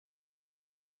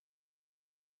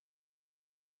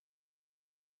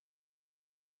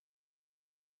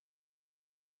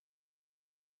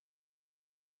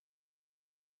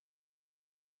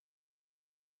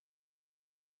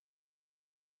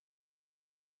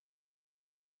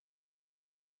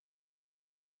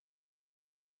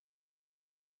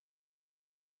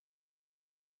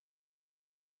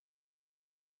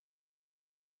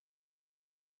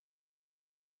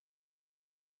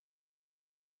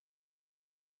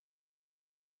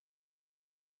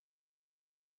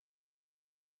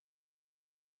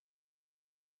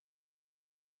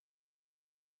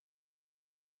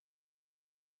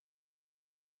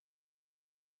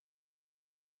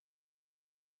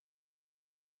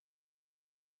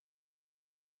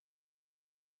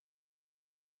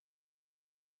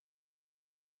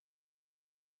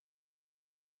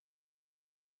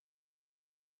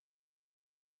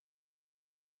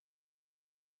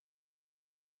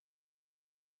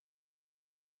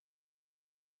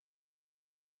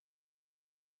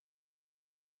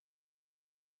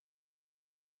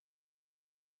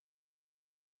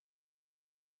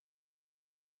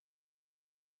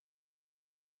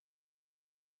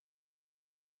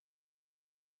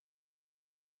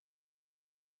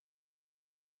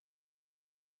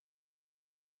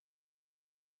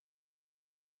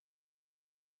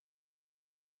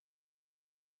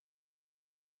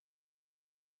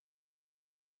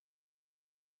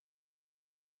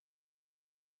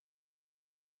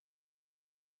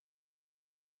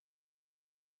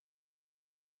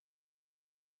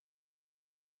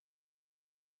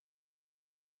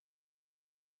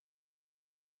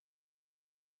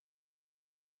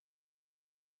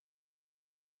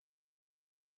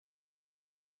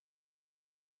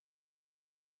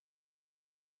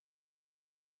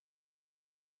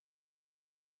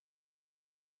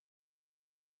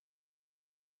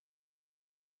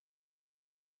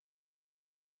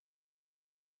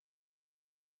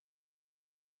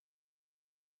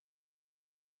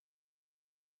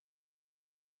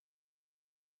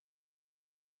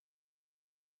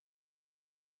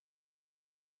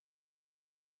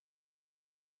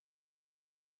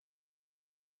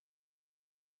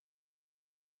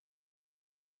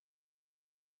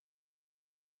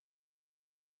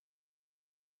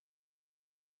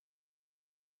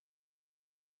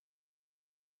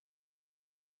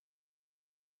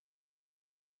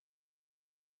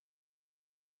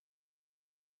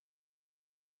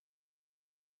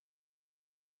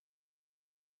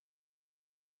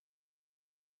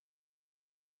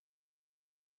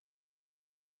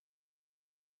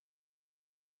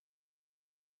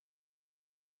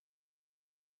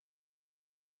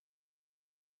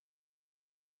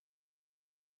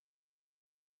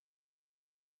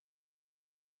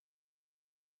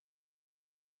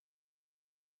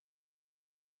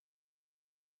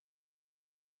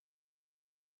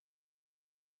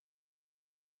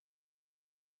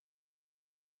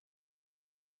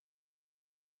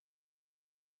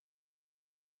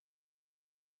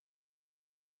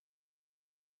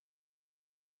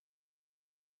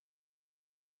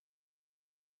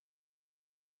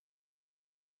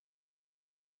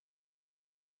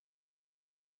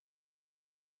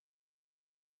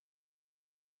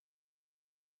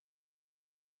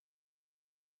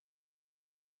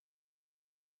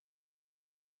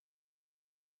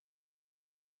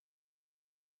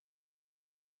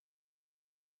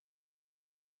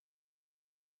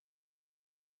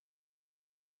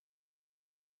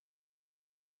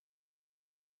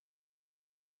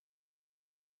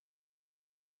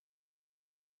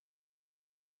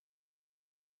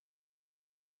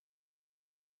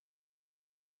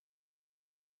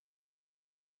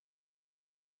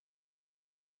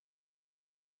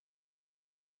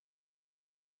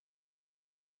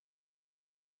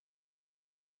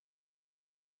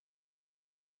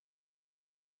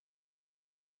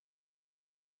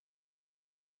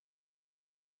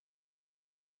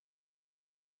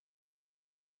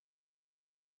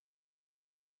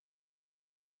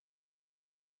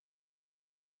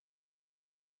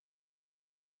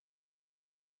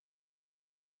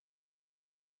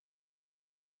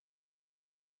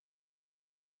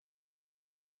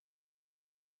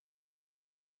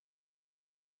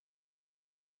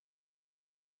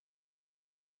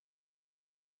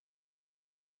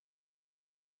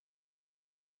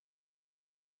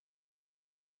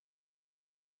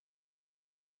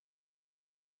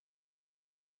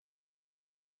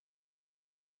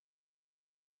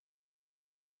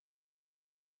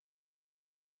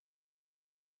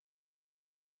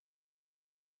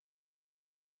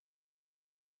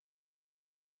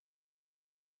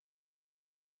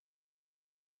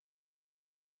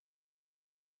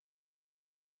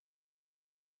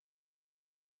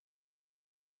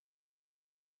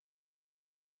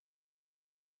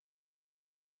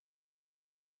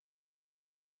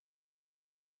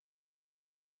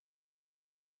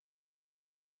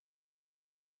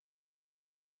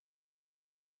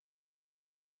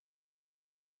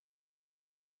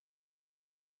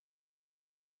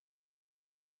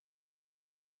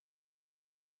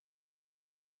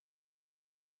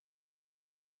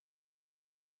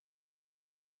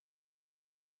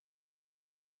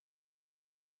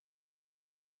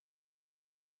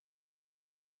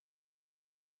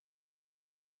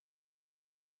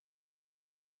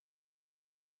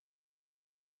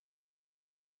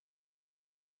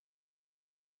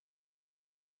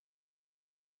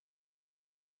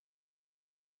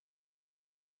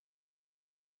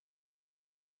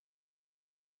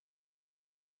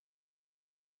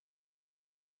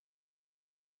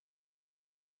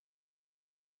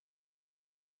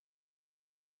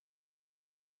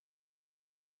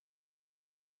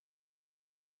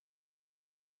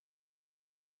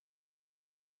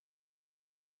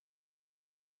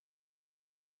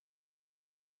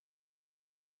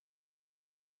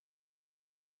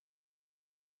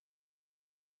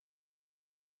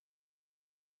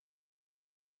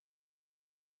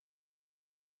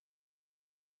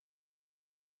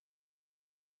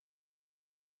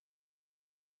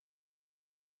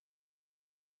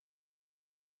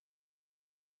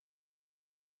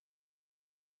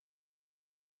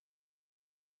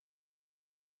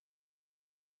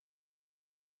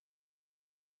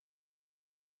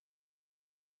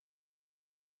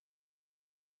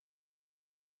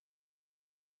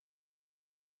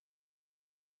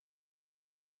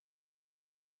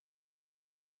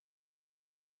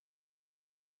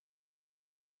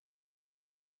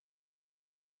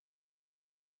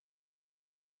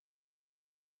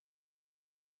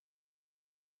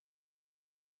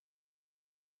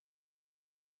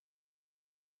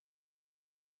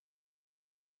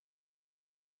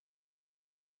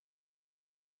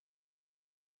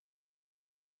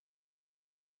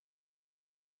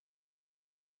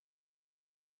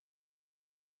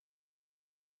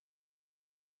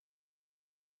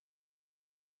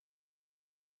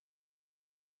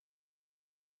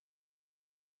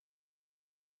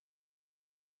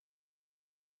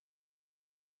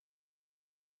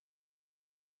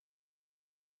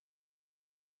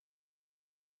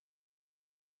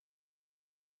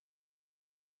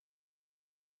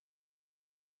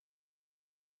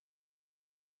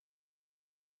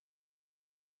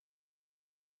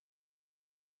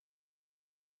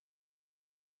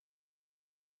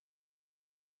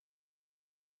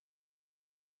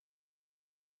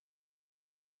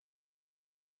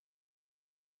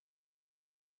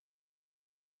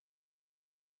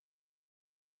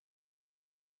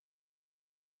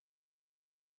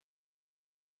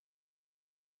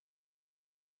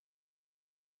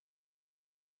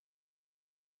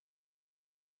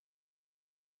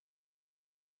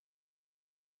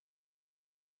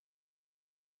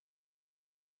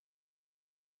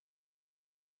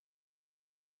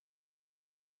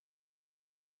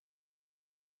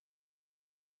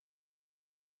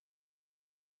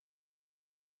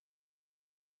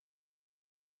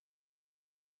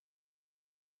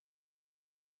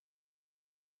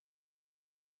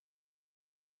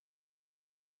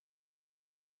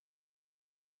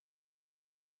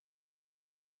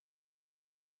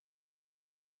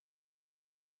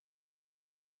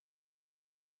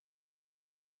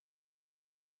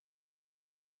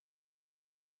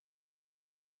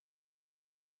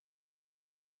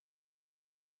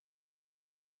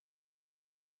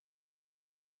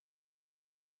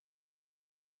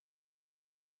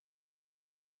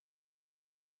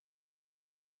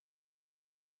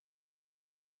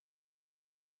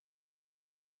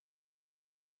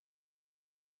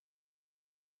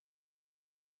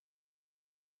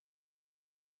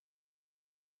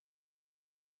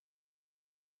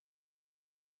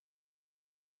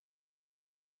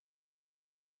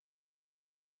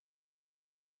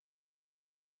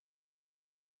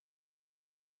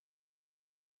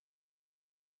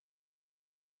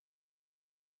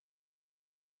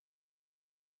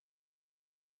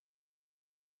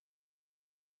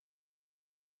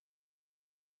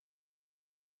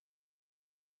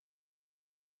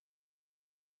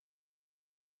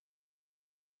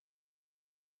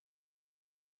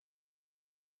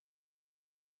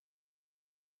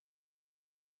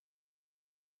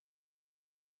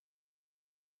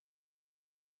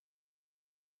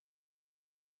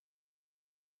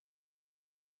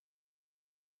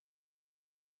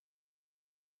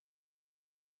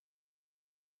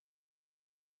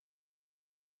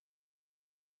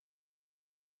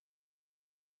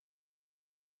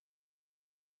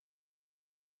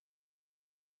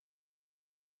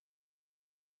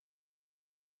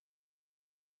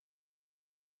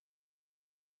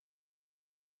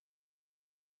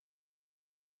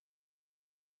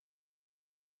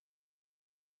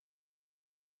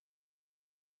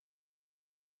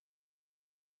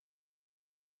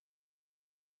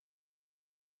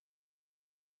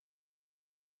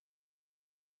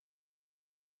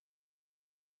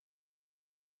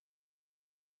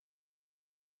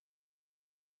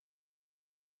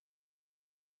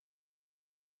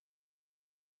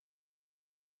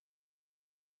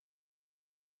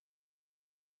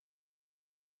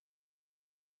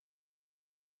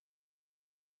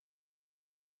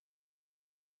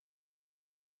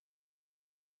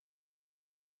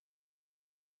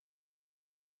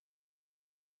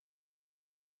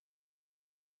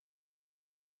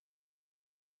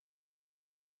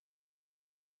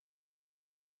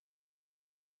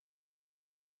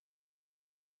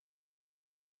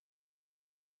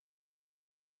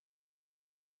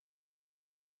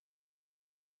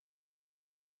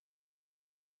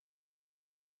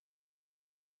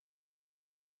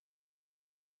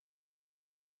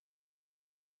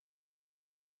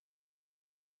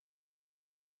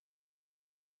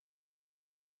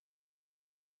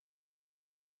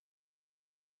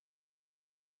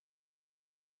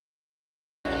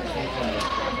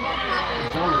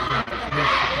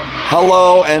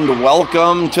Hello and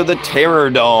welcome to the Terror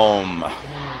Dome.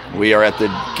 We are at the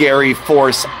Gary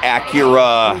Force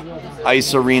Acura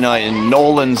Ice Arena in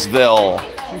Nolensville.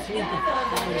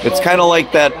 It's kind of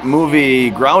like that movie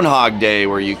Groundhog Day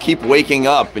where you keep waking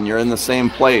up and you're in the same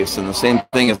place and the same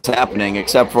thing is happening,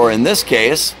 except for in this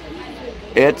case,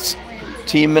 it's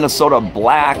Team Minnesota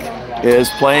Black is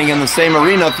playing in the same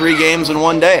arena 3 games in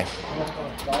one day.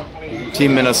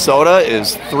 Team Minnesota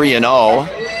is 3-0,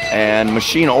 and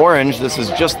Machine Orange, this is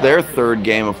just their 3rd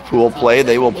game of pool play.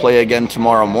 They will play again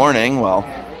tomorrow morning while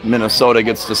Minnesota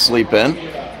gets to sleep in.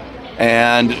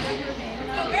 And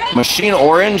Machine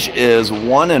Orange is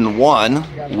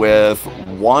 1-1 with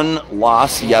 1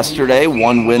 loss yesterday,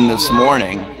 1 win this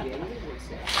morning.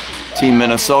 Team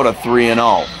Minnesota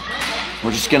 3-0.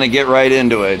 We're just going to get right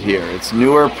into it here. It's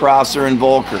Newer, Prosser, and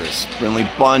Volkers. Brindley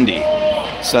Bundy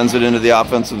sends it into the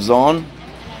offensive zone.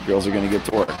 Girls are going to get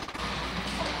to work.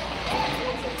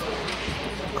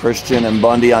 Christian and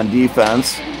Bundy on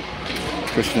defense.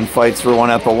 Christian fights for one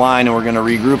at the line, and we're going to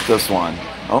regroup this one.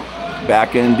 Oh,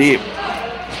 back in deep.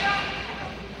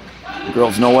 The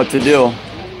girls know what to do.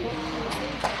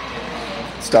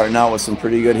 Starting out with some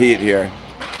pretty good heat here.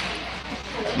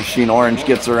 Machine Orange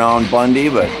gets around Bundy,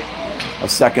 but a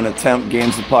second attempt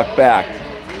gains the puck back.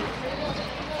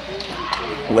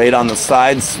 Late on the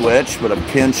side switch, but a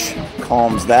pinch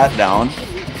calms that down.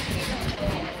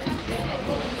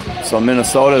 So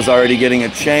Minnesota is already getting a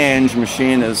change.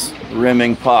 Machine is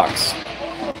rimming pucks.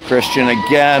 Christian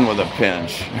again with a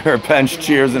pinch. Her bench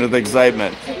cheers in with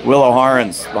excitement. Willow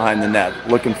Harns behind the net,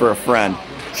 looking for a friend.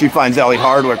 She finds Ellie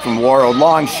Hardwick from Warroad.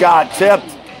 Long shot,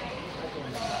 tipped.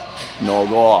 No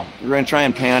goal. We're going to try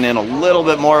and pan in a little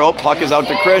bit more. Oh, puck is out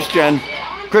to Christian.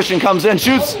 Christian comes in,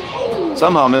 shoots.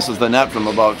 Somehow misses the net from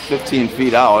about 15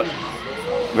 feet out.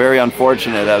 Very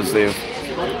unfortunate, as they've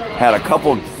had a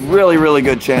couple really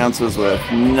good chances with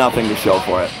nothing to show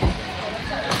for it.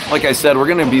 Like I said, we're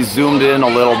going to be zoomed in a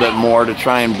little bit more to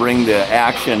try and bring the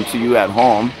action to you at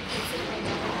home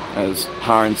as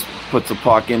Harns puts the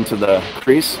puck into the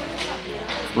crease.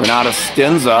 Renata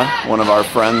Stinza, one of our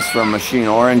friends from Machine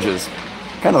Orange, is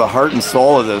kind of the heart and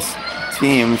soul of this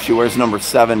team. She wears number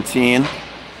 17.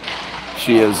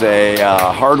 She is a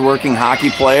hard-working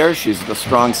hockey player. She's the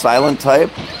strong, silent type.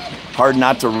 Hard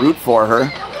not to root for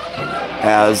her.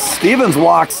 As Stevens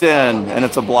walks in, and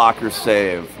it's a blocker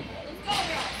save.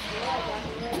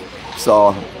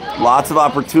 So, lots of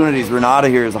opportunities. Renata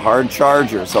here is a hard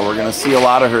charger, so we're going to see a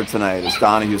lot of her tonight as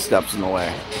Donahue steps in the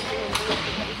way.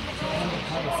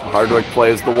 Hardwick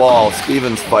plays the wall.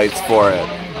 Stevens fights for it.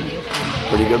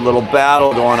 Pretty good little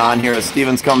battle going on here as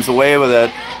Stevens comes away with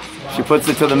it. She puts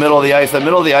it to the middle of the ice. The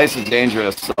middle of the ice is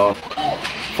dangerous, so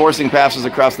forcing passes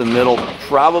across the middle,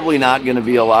 probably not going to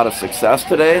be a lot of success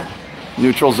today.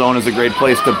 Neutral zone is a great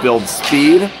place to build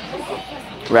speed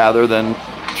rather than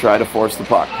try to force the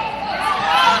puck.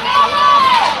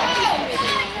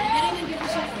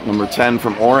 Number 10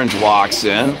 from Orange walks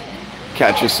in,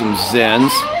 catches some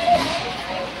zins.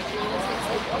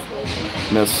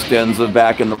 Miss Stinza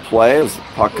back in the play as the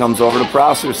puck comes over to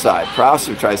Prosser's side.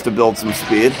 Prosser tries to build some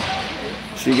speed.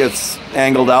 She gets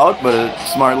angled out, but it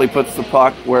smartly puts the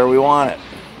puck where we want it.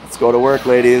 Let's go to work,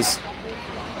 ladies.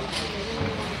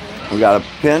 We got a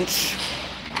pinch.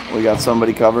 We got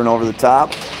somebody covering over the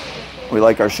top. We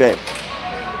like our shape.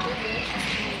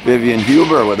 Vivian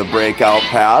Huber with a breakout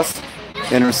pass.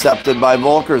 Intercepted by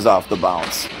Volkers off the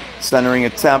bounce. Centering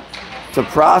attempt to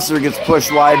Prosser, gets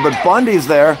pushed wide, but Bundy's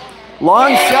there.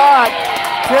 Long shot,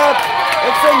 tip,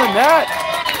 it's in the net.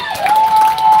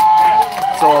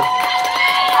 So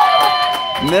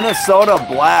Minnesota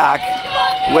Black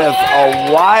with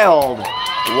a wild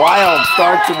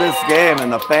start to this game,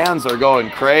 and the fans are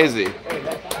going crazy.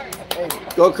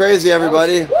 Go crazy,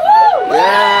 everybody.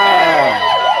 Yeah.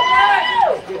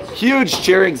 Huge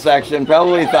cheering section,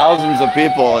 probably thousands of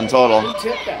people in total.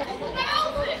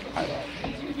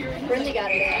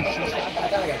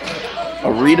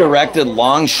 A redirected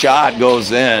long shot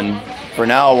goes in. For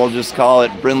now, we'll just call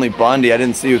it Brindley Bundy. I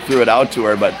didn't see who threw it out to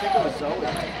her, but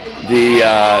the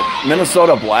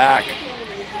Minnesota Black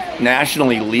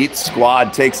National Elite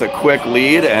squad takes a quick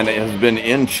lead and it has been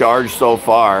in charge so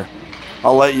far.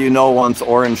 I'll let you know once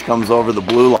Orange comes over the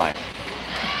blue line.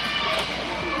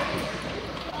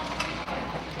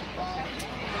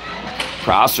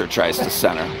 Prosser tries to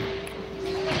center.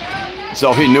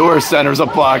 Zoe Newer centers a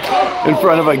puck in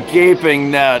front of a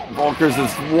gaping net. Volkers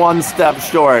is 1 step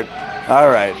short. All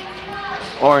right,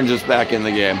 Orange is back in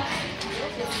the game.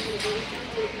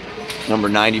 Number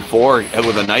 94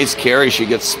 with a nice carry. She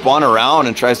gets spun around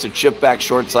and tries to chip back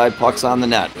short side. Puck's on the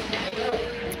net.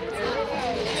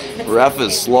 Ref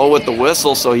is slow with the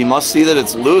whistle, so he must see that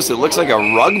it's loose. It looks like a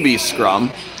rugby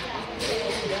scrum.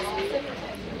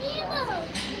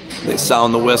 They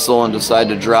sound the whistle and decide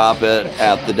to drop it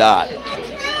at the dot.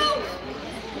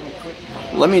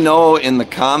 Let me know in the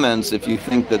comments if you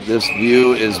think that this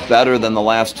view is better than the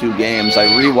last two games. I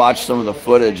rewatched some of the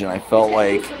footage and I felt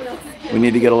like we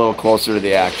need to get a little closer to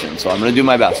the action, so I'm going to do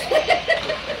my best.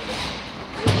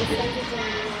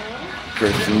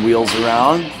 Christian wheels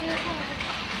around,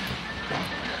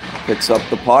 picks up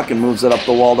the puck and moves it up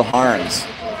the wall to Harns.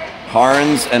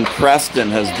 Harns and Preston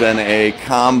has been a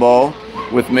combo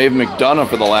with Maeve McDonough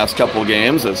for the last couple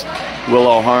games, as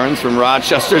Willow Harns from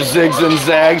Rochester zigs and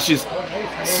zags. She's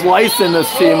slicing this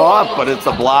team up, but it's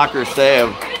a blocker save.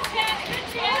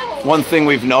 One thing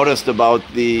we've noticed about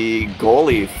the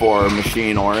goalie for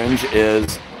Machine Orange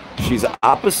is she's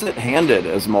opposite-handed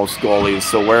as most goalies,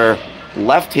 so where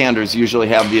left-handers usually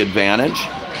have the advantage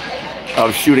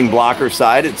of shooting blocker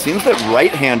side, it seems that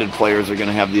right-handed players are going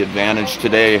to have the advantage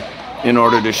today in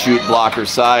order to shoot blocker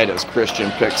side, as Christian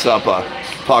picks up a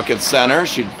puck at center.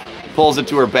 She pulls it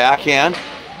to her backhand,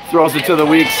 throws it to the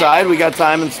weak side. We got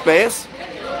time and space.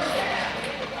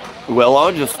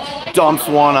 Willow just dumps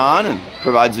one on and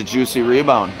provides a juicy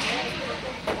rebound.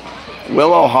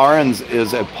 Willow Harns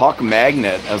is a puck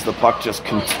magnet, as the puck just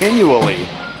continually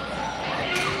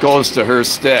goes to her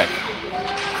stick.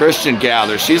 Christian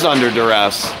gathers. She's under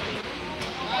duress.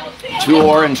 Two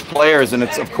Orange players, and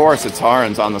of course it's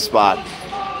Harns on the spot.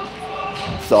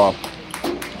 So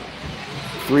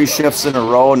 3 shifts in a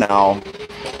row now.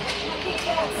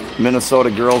 Minnesota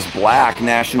girls black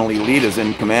national elite is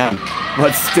in command,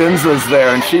 but Stinza's there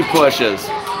and she pushes.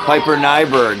 Piper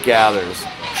Nyberg gathers.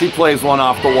 She plays one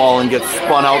off the wall and gets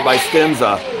spun out by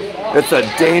Stinza. It's a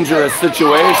dangerous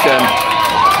situation.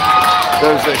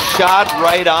 There's a shot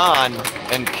right on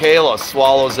and Kayla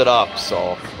swallows it up.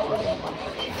 So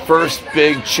first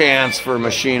big chance for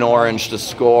Machine Orange to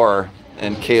score,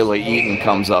 and Kayla Eaton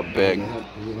comes up big.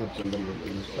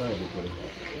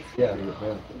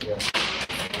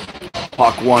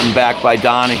 Puck won back by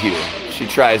Donahue. She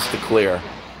tries to clear.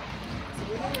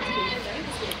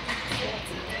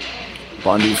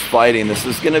 Bundy's fighting. This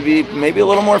is going to be maybe a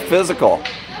little more physical.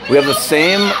 We have the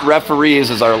same referees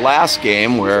as our last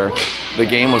game, where the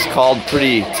game was called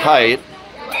pretty tight.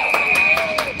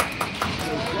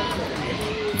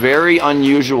 Very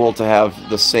unusual to have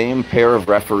the same pair of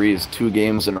referees 2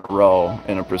 games in a row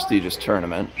in a prestigious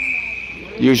tournament.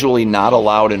 Usually not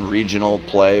allowed in regional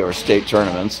play or state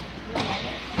tournaments.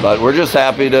 But we're just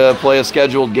happy to play a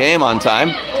scheduled game on time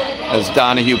as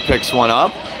Donahue picks one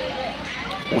up.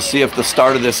 We'll see if the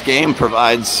start of this game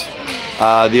provides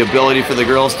the ability for the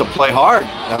girls to play hard.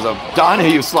 As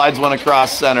Donahue slides one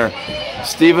across center.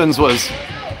 Stevens was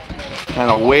kind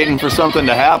of waiting for something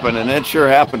to happen, and it sure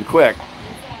happened quick.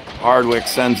 Hardwick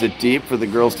sends it deep for the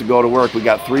girls to go to work. We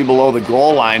got 3 below the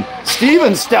goal line.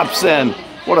 Stevens steps in.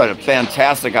 What a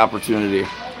fantastic opportunity.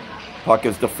 Puck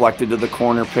is deflected to the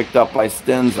corner, picked up by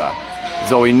Stinza.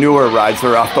 Zoe Newer rides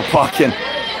her off the puck and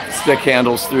stick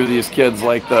handles through these kids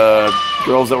like the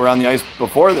girls that were on the ice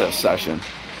before this session.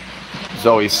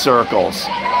 Zoe circles,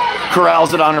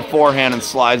 corrals it on her forehand and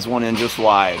slides one in just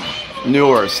wide.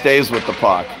 Newer stays with the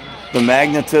puck. The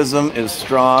magnetism is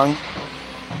strong.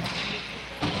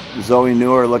 Zoe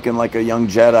Newer looking like a young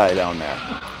Jedi down there.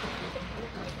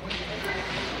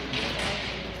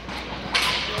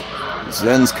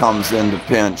 Zins comes in to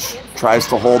pinch, tries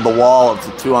to hold the wall. It's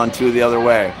a 2-on-2 the other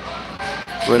way.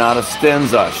 Renata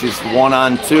Stinza, she's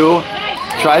 1-on-2,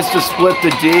 tries to split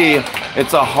the D.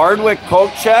 It's a Hardwick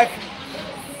poke check,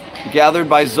 gathered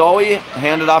by Zoe,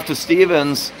 handed off to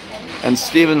Stevens, and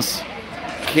Stevens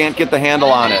can't get the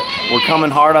handle on it. We're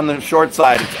coming hard on the short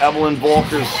side. It's Evelyn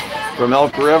Volkers from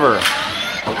Elk River.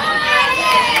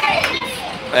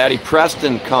 Addie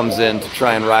Preston comes in to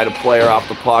try and ride a player off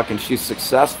the puck, and she's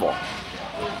successful.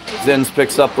 Zins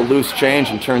picks up the loose change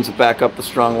and turns it back up the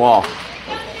strong wall.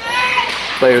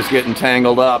 Players getting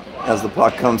tangled up as the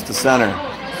puck comes to center.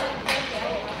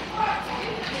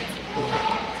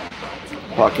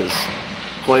 Puck is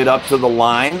played up to the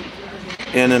line,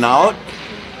 in and out.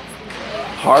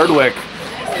 Hardwick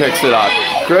picks it up.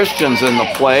 Christian's in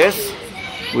the place.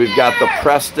 We've got the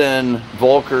Preston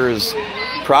Volkers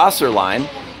crosser line.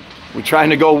 We're trying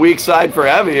to go weak side for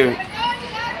Evie.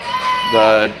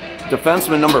 The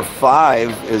defenseman number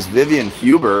 5 is Vivian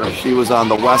Huber. She was on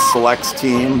the West Selects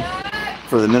team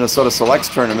for the Minnesota Selects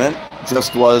tournament.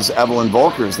 Just was Evelyn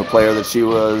Volkers, the player that she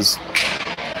was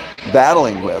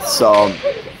battling with. So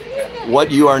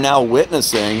what you are now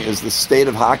witnessing is the state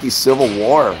of hockey civil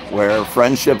war, where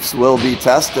friendships will be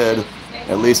tested,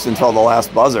 at least until the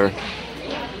last buzzer.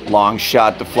 Long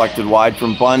shot deflected wide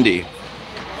from Bundy.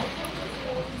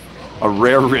 A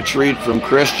rare retreat from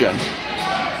Christian.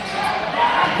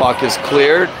 Puck is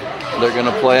cleared. They're going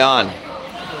to play on.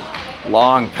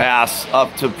 Long pass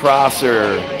up to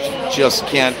Prosser. Just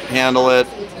can't handle it.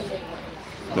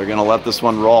 They're going to let this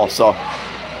one roll. So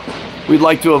we'd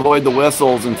like to avoid the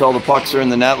whistles until the pucks are in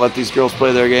the net. Let these girls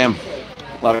play their game.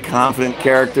 A lot of confident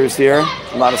characters here.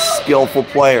 A lot of skillful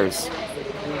players.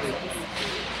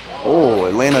 Oh,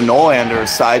 Elena Nolander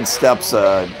sidesteps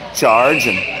a charge,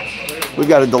 and we've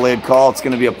got a delayed call. It's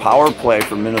going to be a power play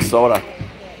for Minnesota.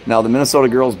 Now, the Minnesota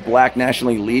girls Black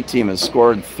National Elite team has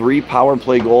scored 3 power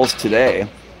play goals today,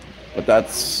 but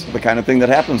that's the kind of thing that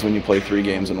happens when you play 3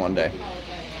 games in one day.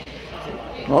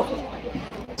 Well,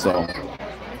 so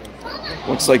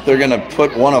looks like they're going to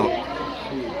put one of.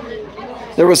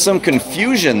 There was some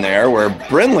confusion there where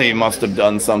Brinley must have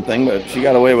done something, but she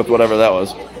got away with whatever that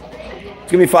was.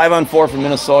 It's going to be 5-on-4 for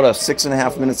Minnesota.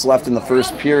 6.5 minutes left in the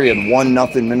first period.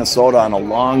 1-0 Minnesota on a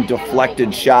long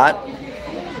deflected shot.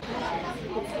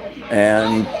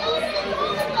 And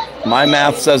my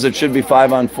math says it should be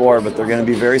 5-on-4, but they're going to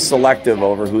be very selective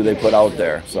over who they put out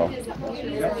there. So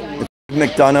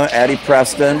McDonough, Addie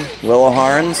Preston, Willa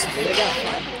Harns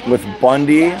with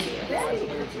Bundy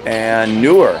and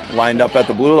Newer lined up at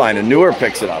the blue line, and Newer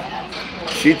picks it up.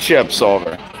 She chips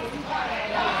over.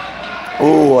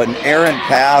 Ooh, an errant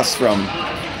pass from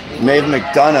Maeve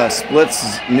McDonough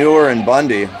splits Newer and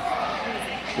Bundy.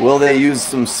 Will they use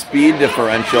some speed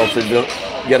differential to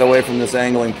get away from this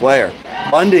angling player?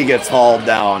 Bundy gets hauled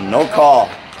down, no call.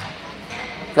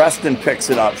 Preston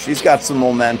picks it up. She's got some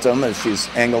momentum as she's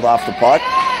angled off the puck.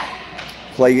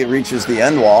 Play reaches the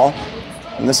end wall,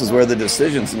 and this is where the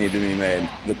decisions need to be made,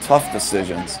 the tough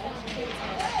decisions.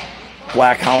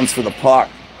 Black hounds for the puck.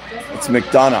 It's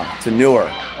McDonough to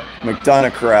Newer.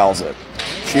 McDonough corrals it.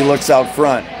 She looks out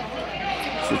front.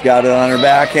 She's got it on her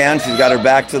backhand. She's got her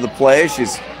back to the play.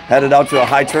 She's headed out to a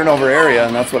high turnover area,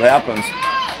 and that's what happens.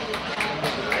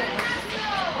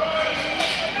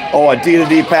 Oh, a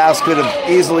D-to-D pass could have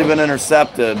easily been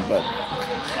intercepted, but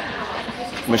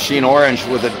Machine Orange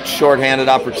with a shorthanded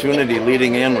opportunity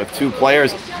leading in with 2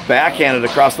 players, backhanded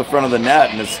across the front of the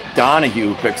net, and it's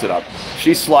Donahue who picks it up.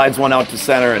 She slides one out to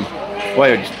center, and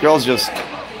boy, girls just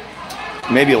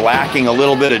maybe lacking a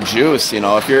little bit of juice. You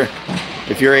know, if you're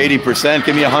 80%,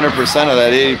 give me 100% of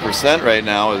that 80% right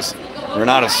now. Is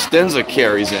Renata Stinza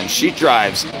carries in. She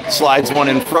drives, slides one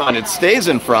in front. It stays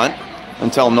in front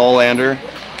until Nolander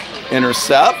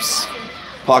intercepts.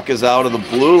 Puck is out of the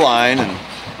blue line,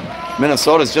 and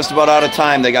Minnesota's just about out of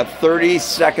time. They got 30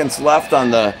 seconds left on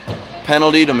the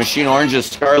penalty to Machine Orange's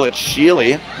Scarlett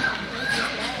Sheely.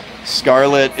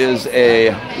 Scarlett is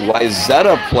a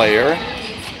Wayzata player,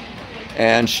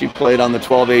 and she played on the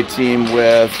 12A team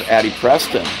with Addie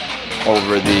Preston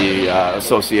over the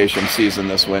association season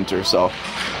this winter. So,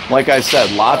 like I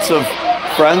said, lots of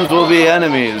friends will be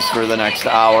enemies for the next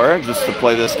hour just to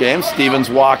play this game. Stevens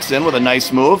walks in with a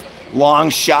nice move. Long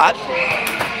shot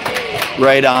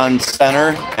right on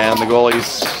center, and the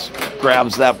goalie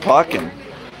grabs that puck and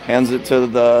hands it to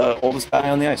the oldest guy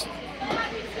on the ice.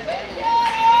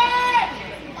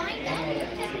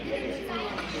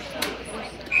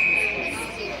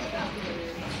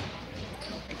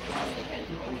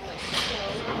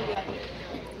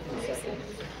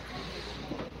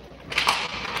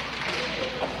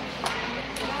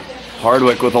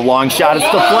 Hardwick with a long shot. It's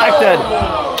deflected.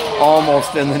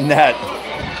 Almost in the net.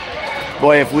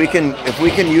 Boy, if we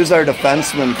can use our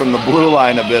defensemen from the blue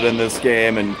line a bit in this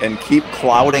game and keep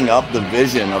clouding up the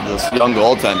vision of this young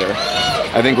goaltender,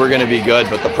 I think we're going to be good.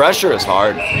 But the pressure is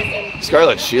hard.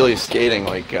 Scarlett Sheely's skating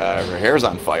like her hair's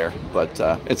on fire, but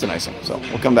it's a nice one. So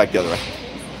we'll come back the other way.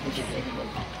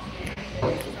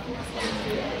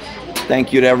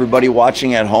 Thank you to everybody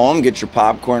watching at home. Get your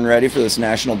popcorn ready for this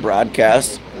national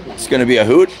broadcast. It's going to be a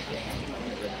hoot.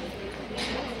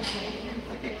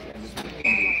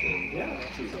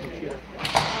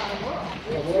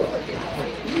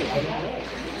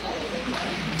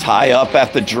 Tie up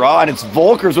at the draw, and it's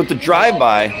Volkers with the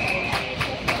drive-by.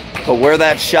 But where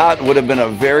that shot would have been a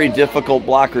very difficult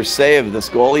blocker save, this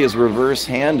goalie is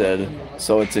reverse-handed,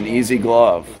 so it's an easy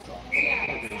glove.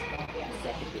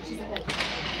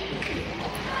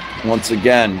 Once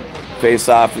again,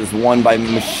 face-off is won by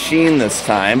Machine this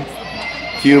time.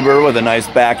 Huber with a nice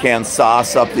backhand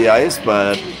sauce up the ice,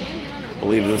 but I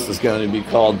believe this is going to be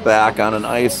called back on an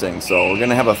icing. So we're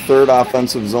going to have a third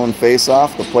offensive zone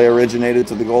face-off. The play originated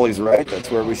to the goalie's right.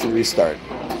 That's where we should restart.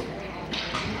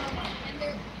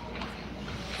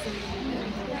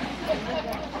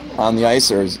 On the ice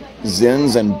are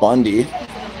Zins and Bundy.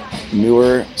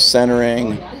 Newer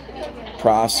centering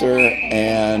Prosser,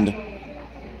 and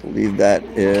I believe that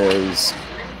is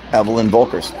Evelyn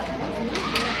Volkers.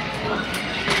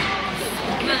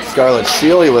 Scarlett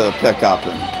Sheely with a pickup,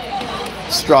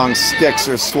 and strong sticks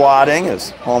are swatting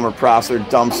as Homer Prosser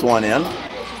dumps one in.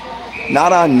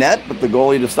 Not on net, but the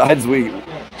goalie decides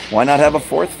why not have a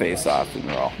fourth face-off in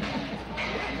a row.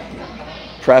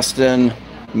 Preston,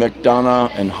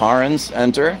 McDonough, and Harns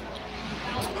enter.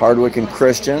 Hardwick and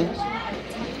Christian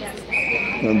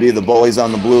going to be the bullies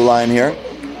on the blue line here.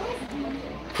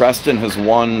 Preston has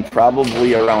won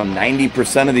probably around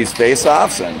 90% of these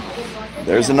face-offs, and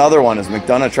there's another one as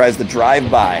McDonough tries to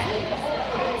drive by.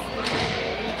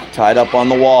 Tied up on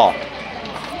the wall.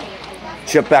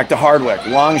 Chip back to Hardwick.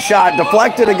 Long shot,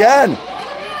 deflected again.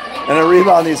 And a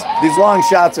rebound. These long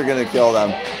shots are going to kill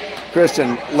them.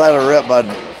 Christian let her rip, but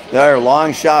their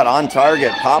long shot on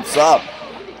target pops up.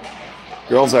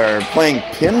 Girls are playing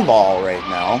pinball right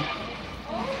now.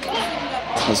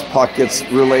 This puck gets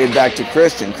relayed back to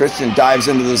Christian. Christian dives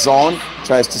into the zone,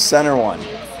 tries to center one.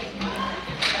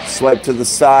 Swipe to the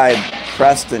side.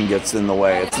 Preston gets in the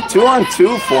way. It's a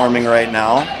 2-on-2 forming right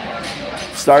now,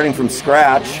 starting from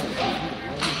scratch.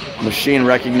 Machine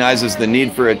recognizes the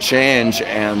need for a change,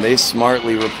 and they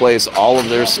smartly replace all of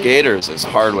their skaters as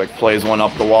Hardwick plays one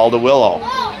up the wall to Willow.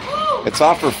 It's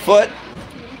off her foot.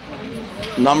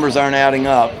 Numbers aren't adding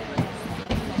up,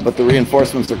 but the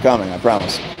reinforcements are coming, I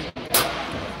promise.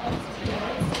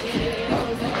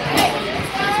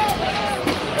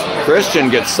 Christian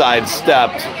gets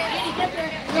sidestepped.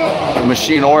 The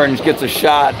Machine Orange gets a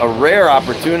shot, a rare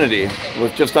opportunity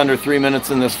with just under 3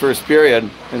 minutes in this first period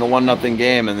in a 1-0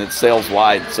 game, and it sails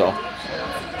wide. So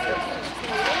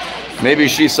maybe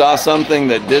she saw something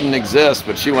that didn't exist,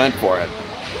 but she went for it.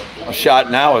 A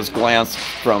shot now is glanced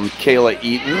from Kayla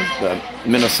Eaton, the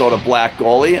Minnesota Black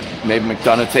goalie. Maybe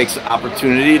McDonough takes the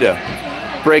opportunity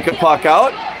to break a puck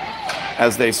out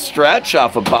as they stretch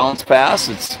off a bounce pass.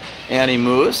 It's Annie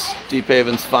Moose, Deep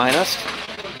Haven's finest.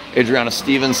 Adriana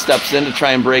Stevens steps in to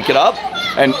try and break it up,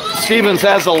 and Stevens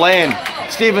has a lane.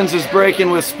 Stevens is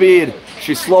breaking with speed.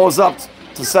 She slows up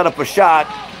to set up a shot.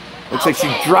 Looks like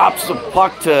she drops the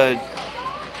puck to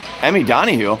Emmy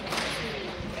Donahue.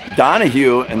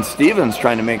 Donahue and Stevens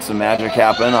trying to make some magic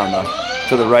happen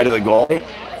to the right of the goalie.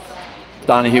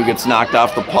 Donahue gets knocked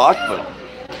off the puck,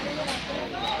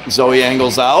 but Zoe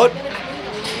angles out,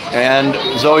 and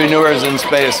Zoe Neuer is in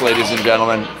space, ladies and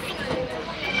gentlemen.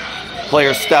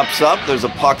 Player steps up. There's a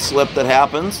puck slip that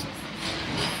happens.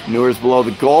 Newer's below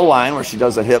the goal line where she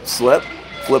does a hip slip,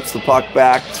 flips the puck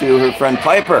back to her friend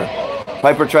Piper.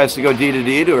 Piper tries to go D to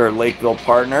D to her Lakeville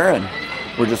partner, and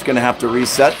we're just going to have to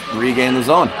reset and regain the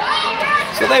zone.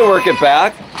 So they work it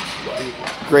back.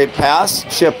 Great pass,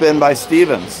 chip in by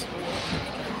Stevens.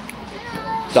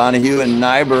 Donahue and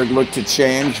Nyberg look to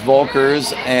change.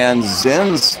 Volkers and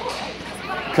Zins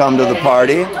come to the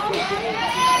party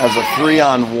as a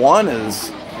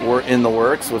 3-on-1 we're in the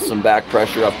works with some back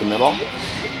pressure up the middle.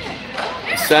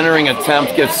 The centering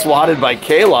attempt gets swatted by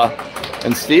Kayla,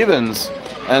 and Stevens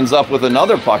ends up with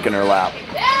another puck in her lap.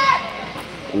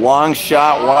 Long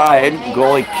shot wide,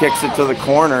 goalie kicks it to the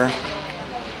corner.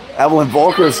 Evelyn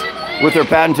Volkers with her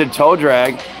patented toe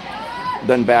drag,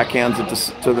 then backhands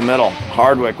it to the middle.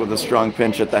 Hardwick with a strong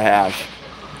pinch at the hash.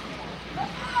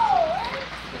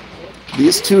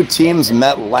 These two teams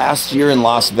met last year in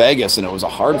Las Vegas, and it was a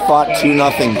hard-fought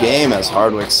 2-0 game as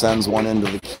Hardwick sends one into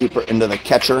the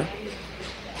catcher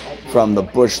from the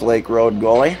Bush Lake Road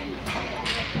goalie.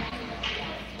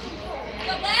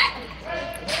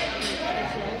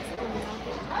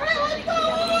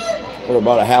 We're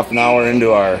about a half an hour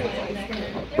into our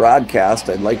broadcast.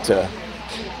 I'd like to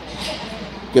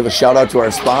give a shout out to our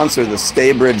sponsor, the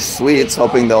Staybridge Suites,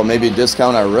 hoping they'll maybe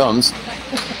discount our rooms.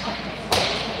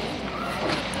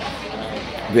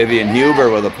 Vivian Huber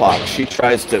with a puck. She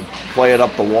tries to play it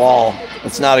up the wall.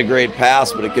 It's not a great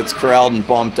pass, but it gets corralled and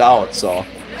bumped out. So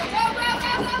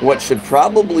what should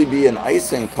probably be an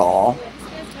icing call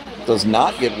does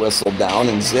not get whistled down,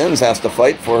 and Zins has to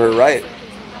fight for her right.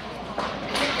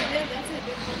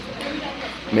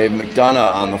 Maeve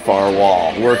McDonough on the far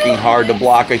wall, working hard to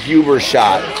block a Huber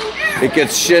shot. It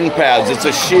gets shin pads. It's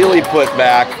a Sheely put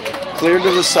back, cleared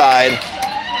to the side,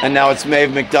 and now it's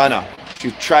Maeve McDonough. She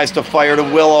tries to fire to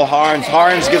Willow Harns.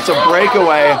 Harns gets a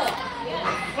breakaway,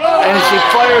 and she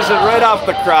fires it right off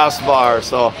the crossbar.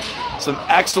 So some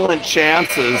excellent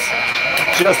chances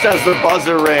just as the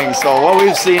buzzer rings. So what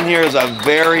we've seen here is a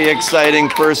very exciting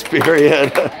first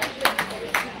period.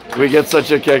 We get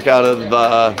such a kick out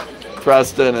of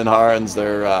Preston and Harns.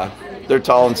 Their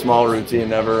tall and small routine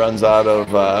never runs out of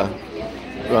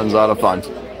fun.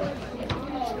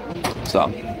 So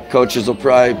coaches will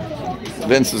probably,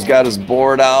 Vince has got his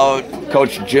board out.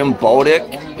 Coach Jim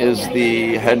Bodick is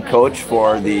the head coach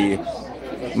for the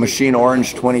Machine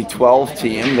Orange 2012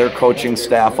 team. Their coaching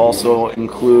staff also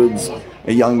includes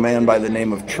a young man by the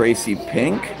name of Tracy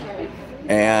Pink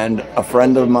and a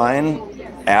friend of mine,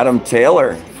 Adam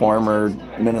Taylor, former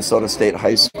Minnesota State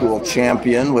High School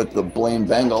champion with the Blaine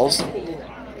Bengals.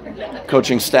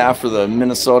 Coaching staff for the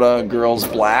Minnesota Girls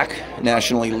Black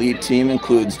National Elite team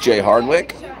includes Jay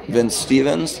Hardwick, Vince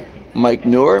Stevens, Mike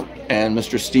Newer, and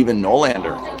Mr. Steven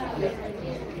Nolander.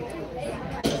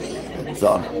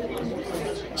 So,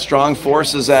 strong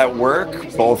forces at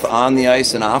work, both on the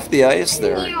ice and off the ice.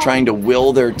 They're trying to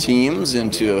will their teams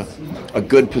into a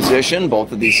good position.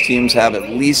 Both of these teams have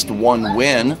at least one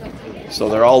win, so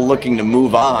they're all looking to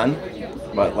move on.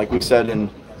 But like we said in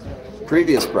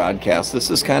previous broadcasts, this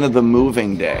is kind of the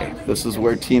moving day. This is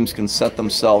where teams can set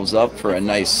themselves up for a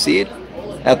nice seat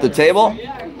at the table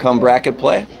come bracket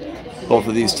play. Both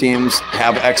of these teams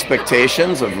have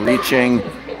expectations of reaching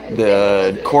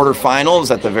the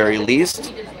quarterfinals at the very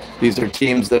least. These are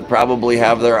teams that probably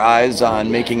have their eyes on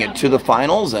making it to the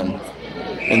finals, and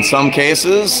in some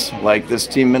cases, like this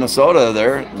team Minnesota,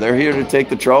 they're here to take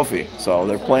the trophy. So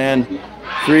they're playing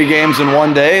 3 games in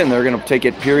one day, and they're going to take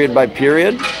it period by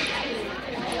period.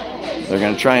 They're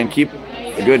going to try and keep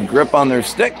a good grip on their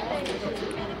stick.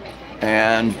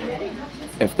 And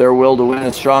if their will to win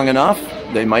is strong enough,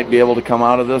 they might be able to come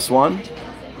out of this one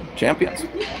champions.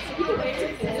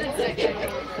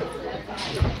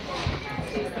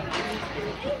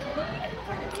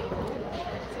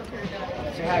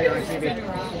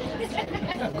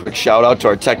 Quick shout out to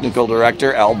our technical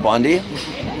director, Al Bundy.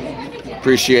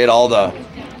 Appreciate all the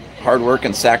hard work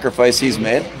and sacrifice he's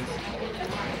made.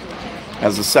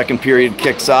 As the second period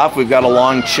kicks off, we've got a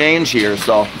long change here,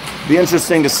 so it'll be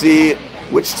interesting to see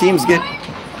which teams get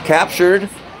captured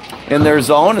in their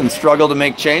zone and struggle to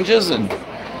make changes, and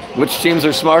which teams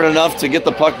are smart enough to get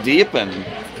the puck deep and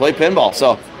play pinball.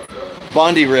 So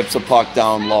Bundy rips a puck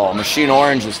down low. Machine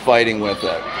Orange is fighting with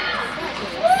it.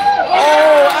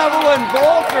 Oh, Evelyn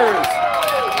Volkers!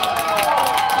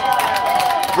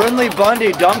 Brindley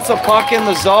Bundy dumps a puck in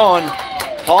the zone.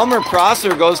 Palmer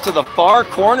Prosser goes to the far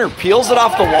corner, peels it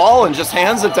off the wall, and just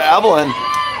hands it to Evelyn.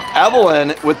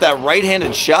 Evelyn, with that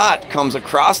right-handed shot, comes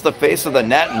across the face of the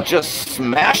net and just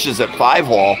smashes it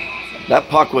 5-hole. That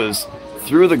puck was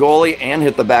through the goalie and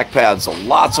hit the back pad, so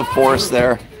lots of force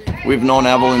there. We've known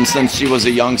Evelyn since she was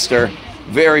a youngster.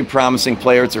 Very promising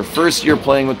player. It's her first year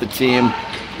playing with the team,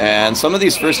 and some of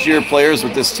these first-year players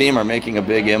with this team are making a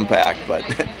big impact, but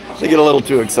they get a little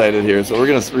too excited here, so we're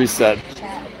going to reset.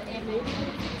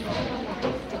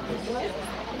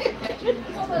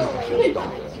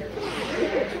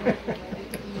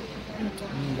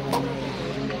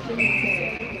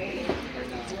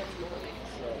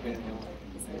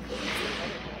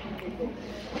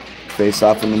 Face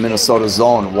off in the Minnesota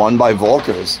zone, won by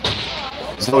Volkers.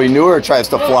 Zoe Newer tries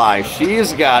to fly.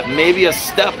 She's got maybe a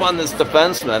step on this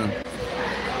defenseman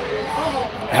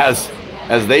as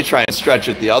they try and stretch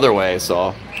it the other way.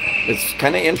 So it's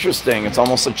kind of interesting. It's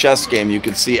almost a chess game. You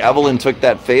could see Evelyn took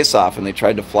that face off and they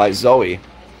tried to fly Zoe.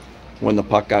 When the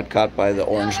puck got caught by the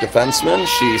orange defenseman,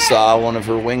 she saw one of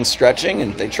her wings stretching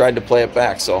and they tried to play it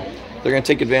back. So they're going to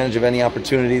take advantage of any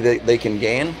opportunity that they can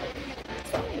gain.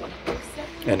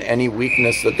 And any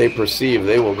weakness that they perceive,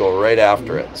 they will go right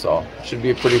after it. So it should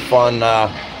be a pretty fun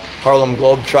Harlem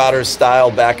Globetrotters style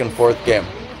back and forth game.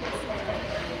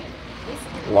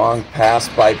 Long pass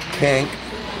by Pink.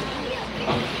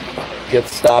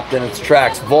 Gets stopped in its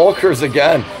tracks. Volkers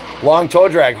again. Long toe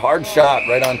drag, hard shot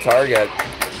right on target.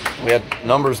 We had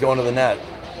numbers going to the net.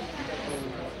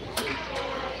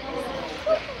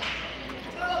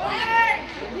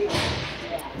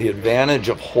 The advantage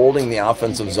of holding the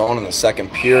offensive zone in the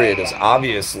second period is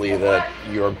obviously that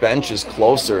your bench is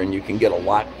closer and you can get a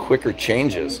lot quicker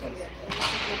changes.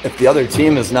 If the other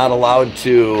team is not allowed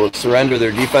to surrender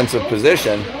their defensive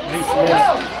position,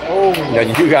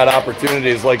 then you got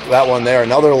opportunities like that one there.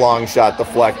 Another long shot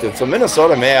deflected. So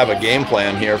Minnesota may have a game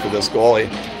plan here for this goalie.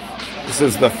 This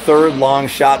is the third long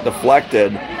shot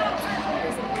deflected.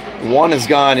 One has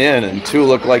gone in and 2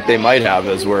 look like they might have,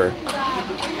 as we're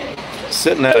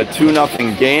sitting at a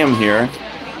 2-0 game here.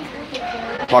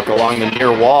 Puck along the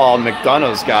near wall.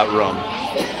 McDonough's got room.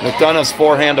 McDonough's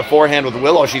forehand to forehand with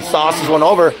Willow. She sauces one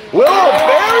over. Willow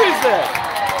buries it.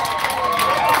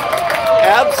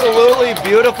 Absolutely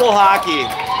beautiful hockey.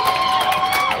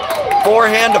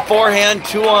 Forehand to forehand,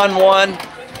 2-on-1.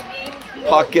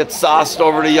 Puck gets sauced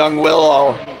over to young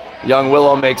Willow. Young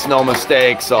Willow makes no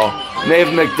mistake. So Maeve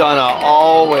McDonough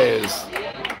always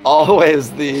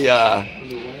Always the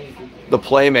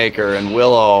playmaker, and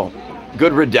Willow,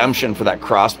 good redemption for that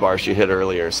crossbar she hit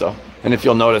earlier. So, and if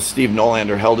you'll notice, Steve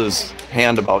Nolander held his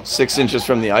hand about 6 inches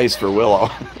from the ice for Willow.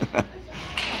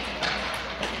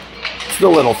 It's the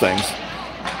little things.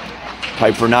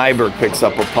 Piper Nyberg picks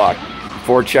up a puck.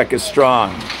 Forecheck is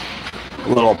strong.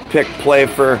 Little pick play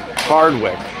for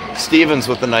Hardwick. Stevens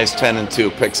with a nice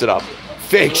 10-2 picks it up.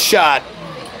 Fake shot.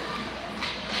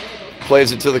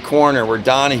 Plays it to the corner where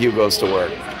Donahue goes to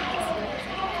work.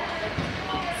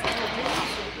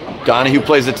 Donahue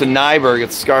plays it to Nyberg.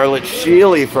 It's Scarlett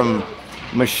Sheely from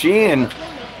Machine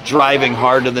driving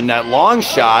hard to the net. Long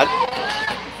shot.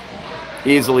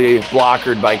 Easily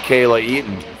blockered by Kayla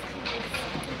Eaton.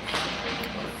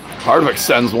 Hardwick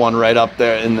sends one right up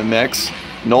there in the mix.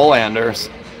 Nolander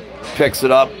picks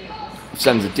it up,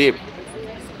 sends it deep.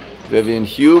 Vivian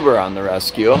Huber on the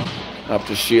rescue. Up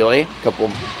to Sheely. Couple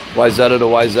Wyzetta to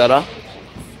Wyzetta.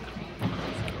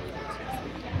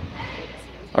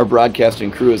 Our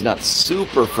broadcasting crew is not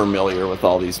super familiar with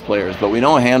all these players, but we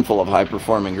know a handful of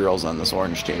high-performing girls on this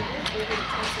Orange team.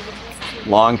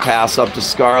 Long pass up to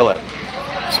Scarlett.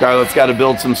 Scarlett's got to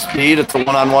build some speed. It's a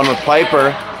one-on-one with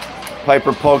Piper.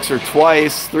 Piper pokes her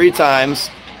twice, 3 times.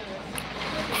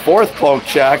 4th poke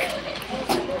check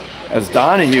as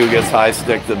Donahue gets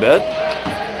high-sticked a bit.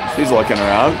 She's looking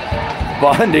around.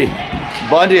 Bundy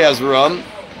has room.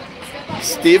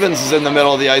 Stevens is in the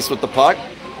middle of the ice with the puck.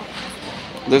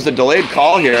 There's a delayed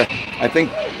call here. I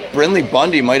think Brinley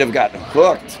Bundy might have gotten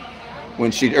hooked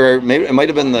when she, or maybe it might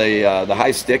have been the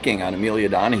high sticking on Amelia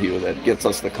Donahue that gets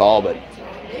us the call. But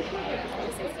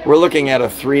we're looking at a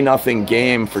 3-0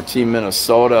 game for Team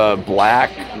Minnesota.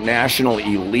 Black National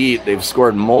Elite. They've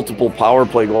scored multiple power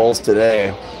play goals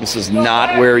today. This is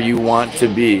not where you want to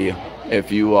be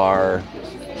if you are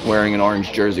wearing an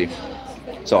orange jersey.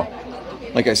 So,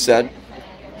 like I said,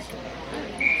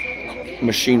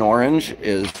 Machine Orange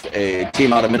is a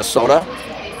team out of Minnesota.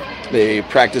 They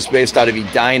practice based out of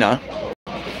Edina,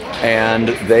 and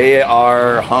they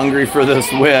are hungry for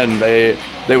this win. They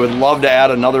would love to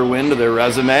add another win to their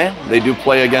resume. They do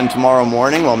play again tomorrow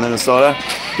morning while Minnesota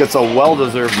gets a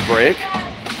well-deserved break.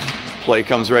 Play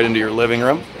comes right into your living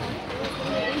room.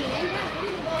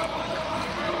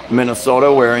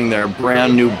 Minnesota wearing their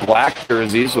brand new black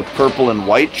jerseys with purple and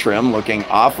white trim, looking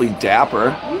awfully dapper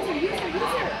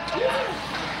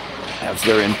as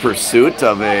they're in pursuit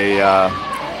of a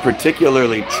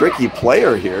particularly tricky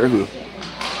player here who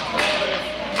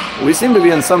we seem to be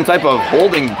in some type of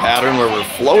holding pattern where we're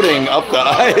floating up the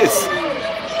ice.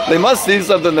 They must see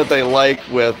something that they like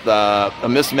with a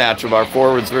mismatch of our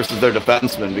forwards versus their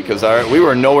defensemen, because we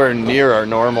were nowhere near our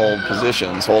normal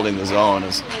positions holding the zone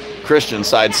as Christian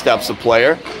sidesteps a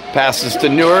player, passes to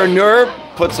Neuer. Neuer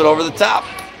puts it over the top.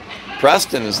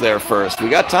 Preston is there first. We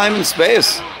got time and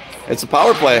space. It's a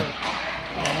power play.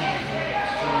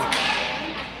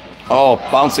 Oh,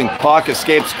 bouncing puck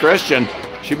escapes Christian.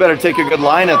 She better take a good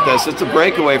line at this. It's a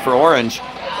breakaway for Orange.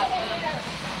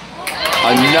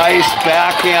 A nice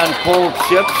backhand pull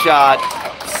chip shot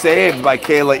saved by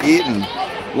Kayla Eaton.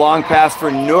 Long pass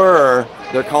for Neuer.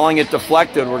 They're calling it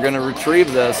deflected. We're going to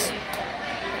retrieve this.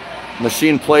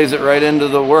 Machine plays it right into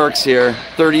the works here.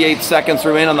 38 seconds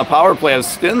remain on the power play as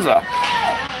Stinza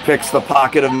picks the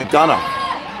pocket of McDonough.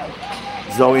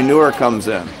 Zoe Neuer comes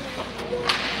in.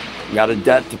 Got a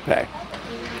debt to pay.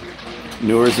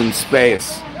 Neuer's in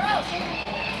space.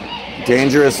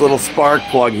 Dangerous little spark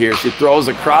plug here. She throws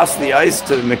across the ice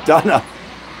to McDonough.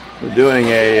 We're doing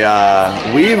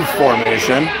a weave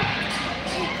formation.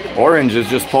 Orange is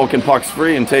just poking pucks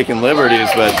free and taking liberties,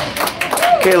 but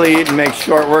Kayla Eaton makes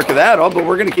short work of that. Oh, but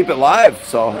we're going to keep it live.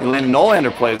 So Elena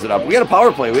Nolander plays it up. We got a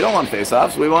power play. We don't want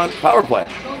face-offs. We want power play.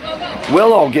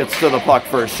 Willow gets to the puck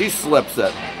first. She slips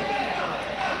it.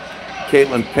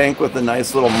 Caitlin Pink with a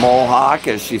nice little mohawk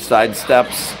as she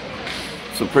sidesteps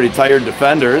some pretty tired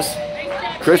defenders.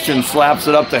 Christian slaps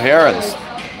it up to Harens.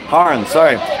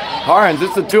 Harens,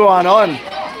 it's a 2-on-1.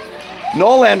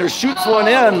 Nolander shoots one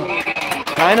in.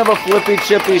 Kind of a flippy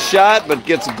chippy shot, but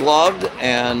gets gloved,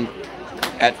 and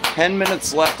at 10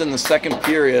 minutes left in the second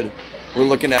period, we're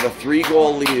looking at a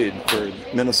 3-goal lead for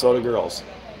Minnesota girls.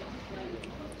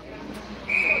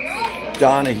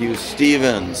 Donahue,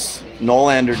 Stevens,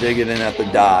 Nolander digging in at the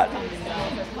dot.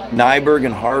 Nyberg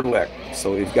and Hardwick.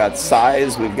 So we've got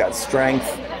size, we've got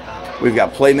strength, we've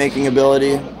got playmaking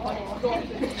ability.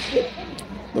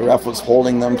 The ref was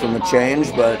holding them from the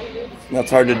change, but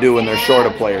that's hard to do when they're short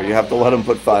a player. You have to let them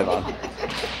put 5 on.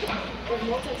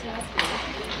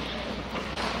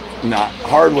 Not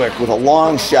Hardwick with a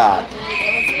long shot.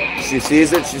 She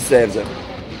sees it, she saves it.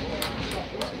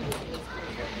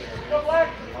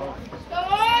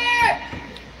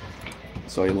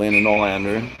 So Elena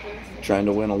Nolander trying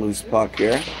to win a loose puck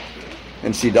here.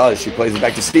 And she does. She plays it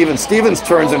back to Stevens. Stevens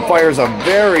turns and fires a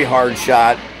very hard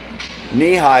shot.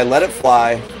 Knee high, let it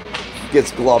fly.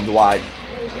 Gets gloved wide.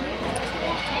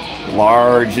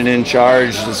 Large and in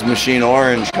charge. This Machine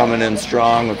Orange coming in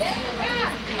strong with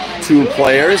 2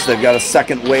 players. They've got a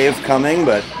second wave coming,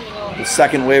 but the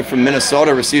second wave from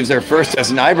Minnesota receives their first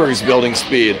as Nyberg's building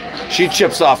speed. She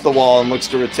chips off the wall and looks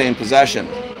to retain possession.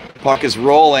 Puck is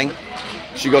rolling.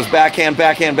 She goes backhand,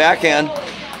 backhand, backhand,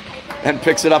 and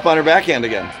picks it up on her backhand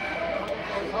again.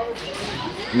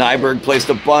 Nyberg plays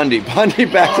to Bundy. Bundy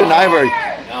back to Nyberg.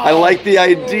 I like the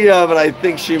idea, but I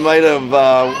think she might have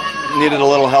needed a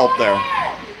little help there.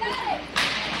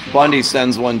 Bundy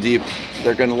sends one deep.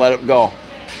 They're going to let it go.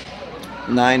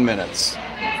 9 minutes.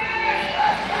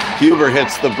 Huber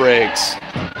hits the brakes.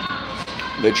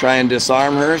 They try and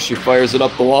disarm her. She fires it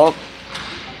up the wall.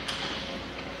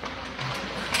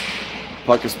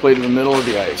 Puck is played in the middle of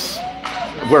the ice,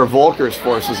 where Volkers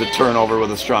forces a turnover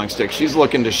with a strong stick. She's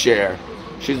looking to share.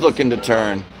 She's looking to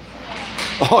turn.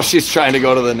 Oh, she's trying to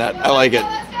go to the net. I like it.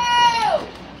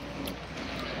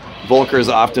 Volker is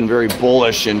often very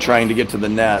bullish in trying to get to the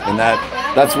net, and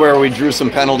that's where we drew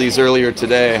some penalties earlier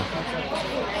today.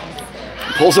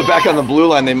 Pulls it back on the blue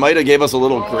line. They might have gave us a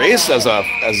little grace as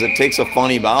it takes a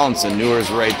funny bounce, and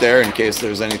Newer's right there in case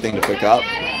there's anything to pick up.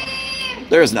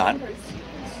 There's not.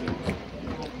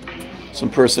 Some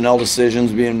personnel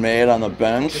decisions being made on the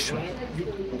bench.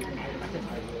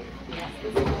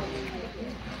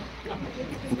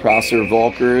 Prosser,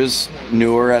 Volkers,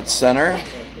 Newer at center.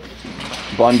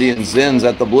 Bundy and Zins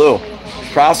at the blue.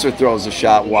 Prosser throws a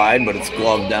shot wide, but it's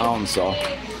gloved down. So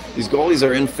these goalies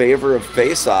are in favor of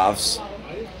face-offs,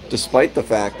 despite the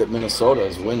fact that Minnesota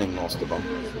is winning most of them.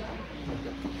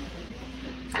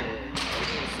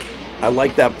 I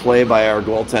like that play by our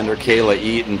goaltender, Kayla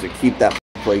Eaton, to keep that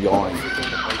play going.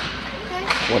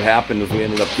 What happened is we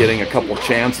ended up getting a couple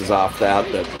chances off that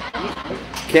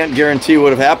can't guarantee would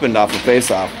have happened off the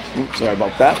face-off. Oops, sorry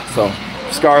about that. So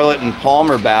Scarlett and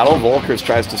Palmer battle. Volkers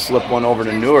tries to slip one over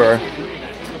to Newer,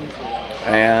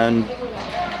 and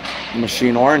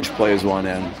Machine Orange plays one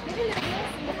in.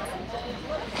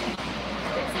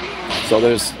 So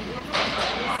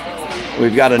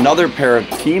we've got another pair of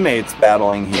teammates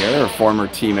battling here, or former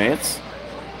teammates.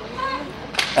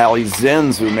 Allie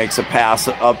Zins, who makes a pass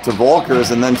up to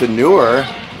Volkers and then to Newer.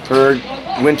 Her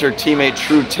winter teammate,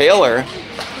 True Taylor,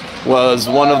 was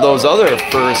one of those other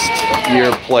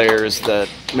first-year players that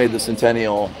made the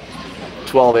Centennial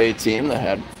 12A team that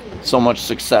had so much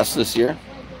success this year.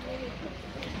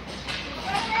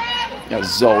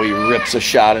 Zoe rips a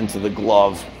shot into the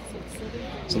glove.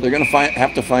 So they're going to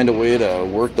have to find a way to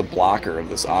work the blocker of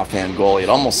this offhand goalie. It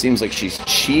almost seems like she's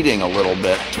cheating a little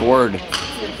bit toward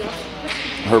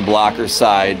her blocker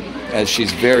side, as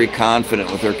she's very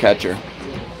confident with her catcher.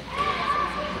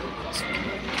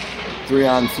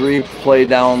 3-on-3 play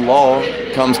down low,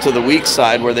 comes to the weak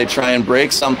side where they try and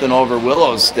break something over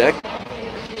Willow's stick.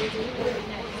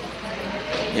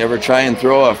 You ever try and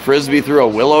throw a frisbee through a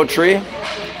willow tree?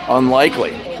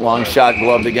 Unlikely. Long shot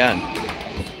gloved again.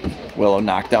 Willow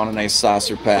knocked down a nice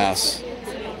saucer pass.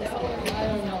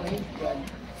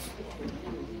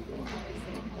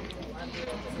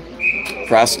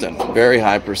 Preston, very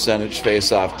high percentage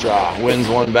face-off draw, wins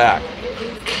one back.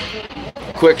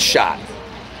 Quick shot.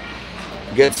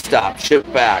 Good stop,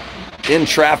 chip back. In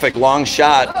traffic, long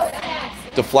shot.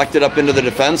 Deflected up into the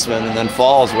defenseman and then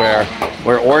falls where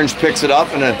Orange picks it up,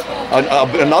 and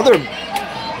another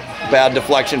bad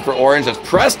deflection for Orange as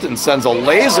Preston sends a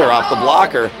laser off the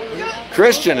blocker.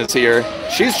 Christian is here.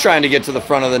 She's trying to get to the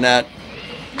front of the net.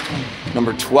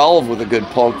 Number 12 with a good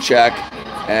poke check.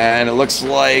 And it looks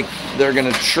like they're going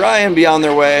to try and be on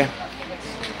their way.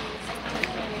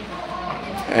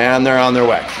 And they're on their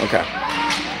way. Okay.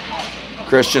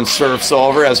 Christian surfs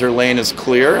over as her lane is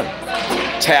clear.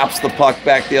 Taps the puck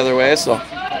back the other way. So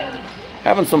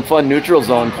having some fun neutral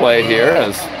zone play here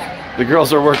as the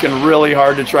girls are working really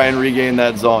hard to try and regain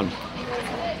that zone.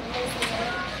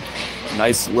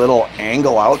 Nice little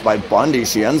angle out by Bundy.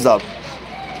 She ends up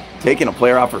taking a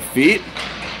player off her feet.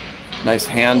 Nice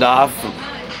handoff from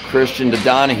Christian to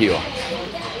Donahue.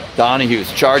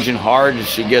 Donahue's charging hard as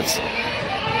she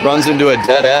runs into a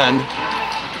dead end.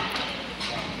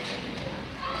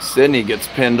 Sydney gets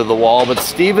pinned to the wall, but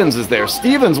Stevens is there.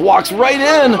 Stevens walks right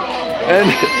in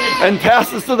and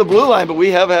passes to the blue line, but we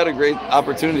have had a great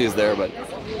opportunities there. But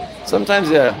sometimes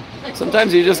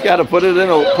you just got to put it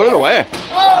away.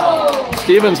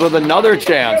 Stevens with another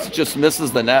chance, just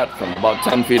misses the net from about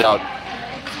 10 feet out.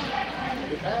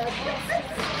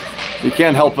 You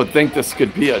can't help but think this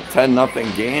could be a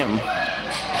 10-0 game.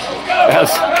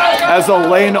 As a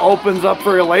lane opens up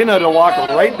for Elena to walk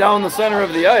right down the center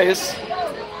of the ice.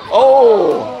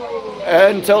 Oh,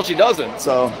 until she doesn't.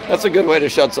 So that's a good way to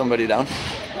shut somebody down.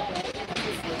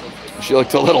 She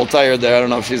looked a little tired there. I don't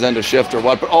know if she's into shift or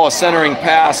what, but oh, a centering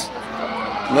pass.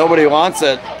 Nobody wants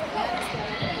it.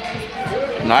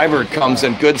 Nyberg comes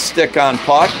in, good stick on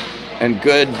puck and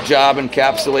good job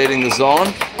encapsulating the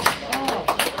zone.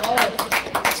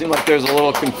 Seems like there's a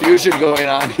little confusion going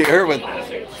on here with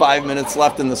 5 minutes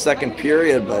left in the second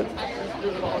period, but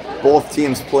both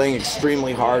teams playing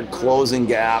extremely hard, closing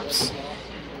gaps.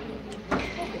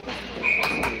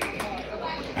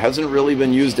 Hasn't really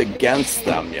been used against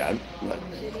them yet. But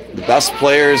the best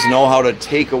players know how to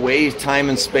take away time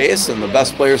and space, and the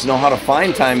best players know how to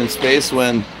find time and space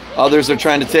when others are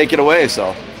trying to take it away.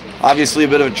 So obviously a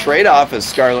bit of a trade-off as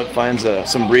Scarlett finds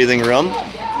some breathing room.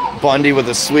 Bundy with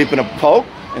a sweep and a poke,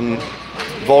 and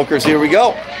Volkers, here we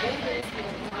go.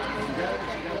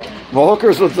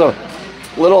 Volkers with a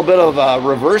little bit of a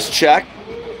reverse check,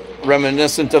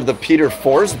 reminiscent of the Peter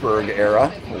Forsberg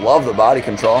era. Love the body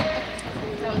control.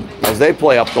 As they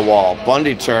play up the wall,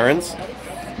 Bundy turns,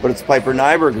 but it's Piper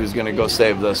Nyberg who's going to go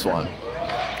save this one.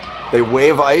 They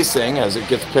wave icing as it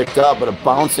gets picked up, but a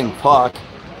bouncing puck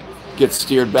gets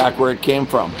steered back where it came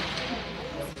from.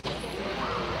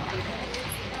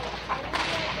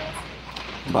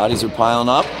 Bodies are piling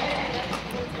up.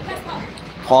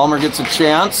 Palmer gets a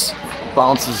chance,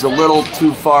 bounces a little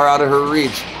too far out of her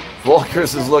reach.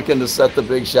 Volkers is looking to set the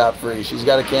big shot free. She's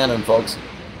got a cannon, folks.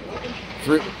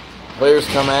 Three players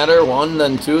come at her, one,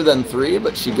 then two, then three,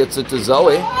 but she gets it to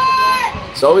Zoe.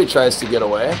 Zoe tries to get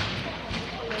away.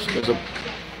 There's a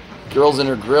girls in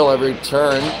her grill every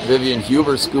turn. Vivian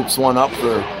Huber scoops one up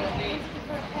for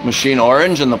Machine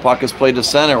Orange, and the puck is played to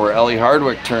center where Ellie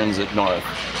Hardwick turns it north.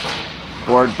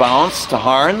 Board bounce to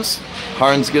Harns.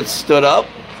 Harns gets stood up.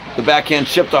 The backhand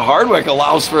chip to Hardwick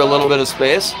allows for a little bit of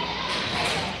space.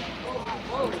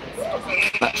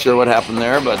 Not sure what happened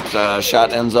there, but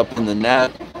shot ends up in the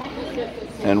net,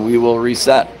 and we will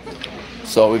reset.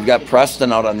 So we've got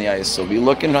Preston out on the ice. So be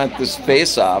looking at this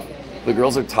face-off. The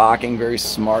girls are talking very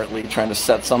smartly, trying to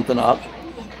set something up.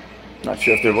 Not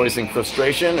sure if they're voicing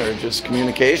frustration or just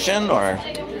communication, or...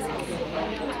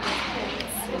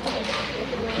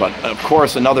 But, of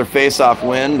course, another face-off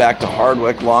win. Back to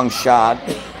Hardwick. Long shot.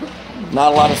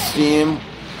 Not a lot of steam.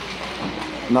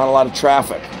 Not a lot of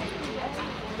traffic.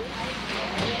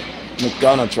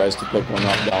 McDonough tries to pick one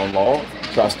up down low.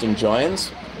 Preston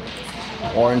joins.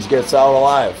 Orange gets out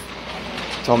alive.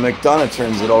 Until McDonough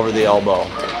turns it over the elbow.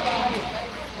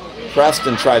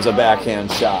 Preston tries a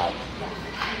backhand shot.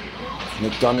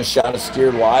 McDonough's shot is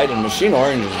steered wide, and Machine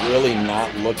Orange is really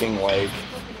not looking like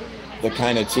the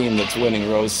kind of team that's winning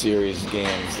Rose Series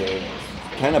games. They're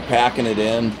kind of packing it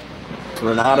in.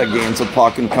 Renata gains a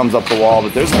puck and comes up the wall,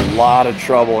 but there's a lot of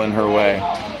trouble in her way.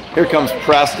 Here comes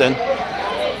Preston.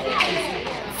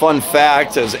 Fun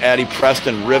fact, as Addie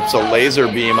Preston rips a laser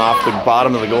beam off the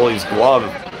bottom of the goalie's glove.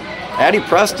 Addie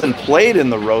Preston played in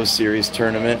the Rose Series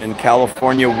tournament in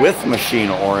California with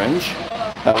Machine Orange.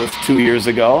 That was 2 years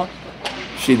ago.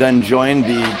 She then joined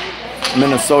the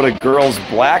Minnesota girls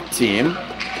black team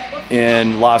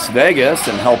in Las Vegas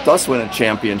and helped us win a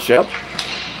championship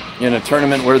in a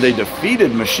tournament where they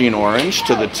defeated Machine Orange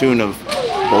to the tune of,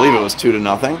 I believe it was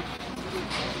 2-0.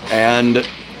 And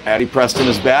Addie Preston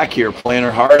is back here playing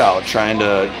her heart out, trying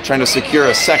to secure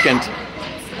a second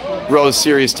Rose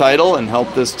Series title and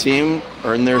help this team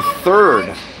earn their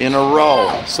third in a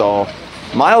row. So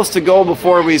miles to go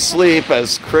before we sleep,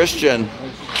 as Christian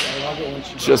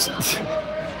just...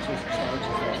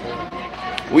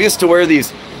 We used to wear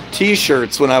these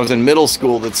t-shirts when I was in middle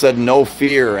school that said "No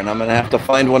Fear," and I'm going to have to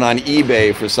find one on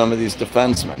eBay for some of these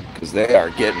defensemen because they are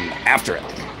getting after it.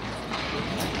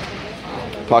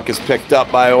 Puck is picked up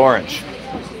by Orange.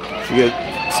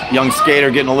 Young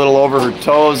skater getting a little over her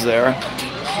toes there.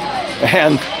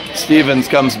 And Stevens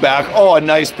comes back. Oh, a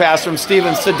nice pass from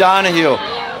Stevens to Donahue.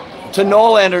 To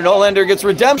Nolander. Nolander gets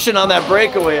redemption on that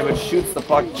breakaway, but shoots the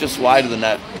puck just wide of the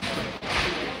net.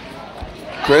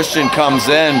 Christian comes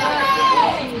in,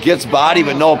 gets body,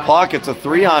 but no puck. It's a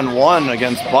 3-on-1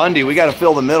 against Bundy. We got to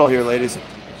fill the middle here, ladies.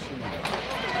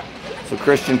 So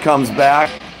Christian comes back,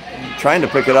 trying to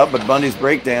pick it up, but Bundy's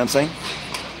breakdancing.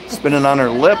 Spinning on her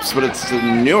lips, but it's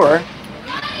Neuer.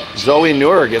 Zoe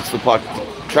Neuer gets the puck.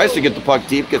 Tries to get the puck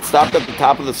deep, gets stopped at the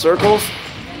top of the circles.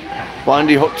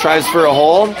 Bundy tries for a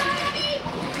hold.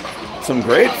 Some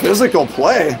great physical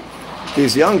play.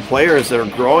 These young players that are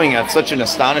growing at such an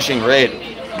astonishing rate,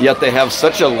 yet they have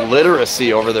such a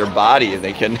literacy over their body.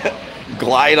 They can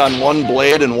glide on one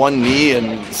blade and one knee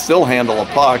and still handle a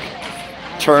puck.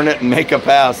 turn it and make a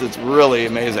pass. It's really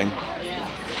amazing.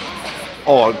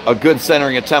 Oh, a good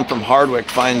centering attempt from Hardwick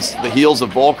finds the heels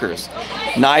of Volkers.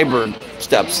 Nyberg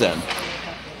steps in.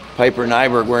 Piper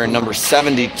Nyberg wearing number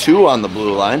 72 on the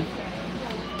blue line.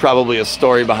 Probably a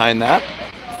story behind that,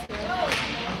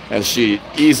 as she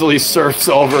easily surfs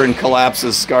over and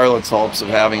collapses Scarlett's hopes of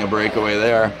having a breakaway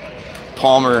there.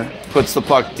 Palmer puts the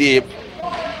puck deep.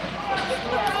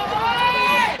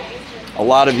 A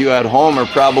lot of you at home are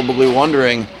probably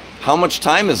wondering how much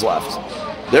time is left.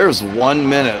 There's 1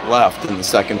 minute left in the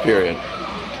second period.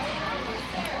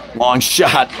 Long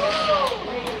shot.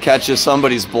 Catches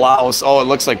somebody's blouse. Oh, it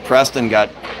looks like Preston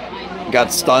got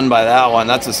stunned by that one.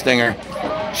 That's a stinger.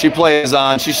 She plays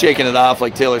on. She's shaking it off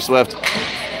like Taylor Swift.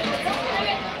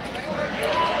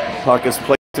 Puck is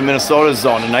played to Minnesota's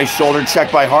zone. A nice shoulder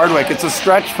check by Hardwick. It's a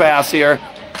stretch pass here.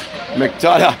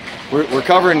 McDonough. We're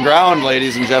covering ground,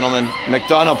 ladies and gentlemen.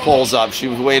 McDonough pulls up. She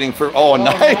was waiting for... Oh,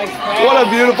 nice. What a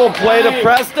beautiful play to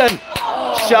Preston.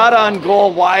 Shot on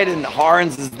goal wide, and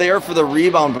Harns is there for the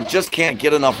rebound, but just can't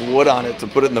get enough wood on it to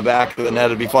put it in the back of the net.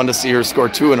 It'd be fun to see her score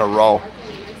 2 in a row.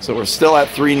 So we're still at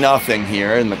 3-0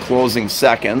 here in the closing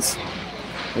seconds,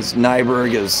 as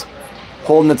Nyberg is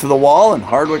holding it to the wall and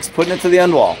Hardwick's putting it to the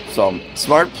end wall. So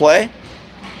smart play.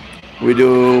 We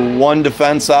do one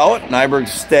defense out. Nyberg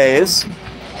stays.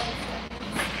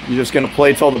 You're just going to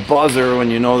play till the buzzer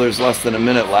when you know there's less than a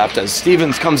minute left, as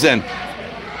Stevens comes in.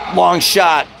 Long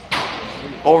shot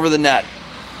over the net.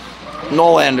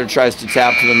 Nolander tries to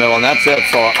tap to the middle, and that's it.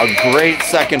 So a great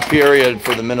second period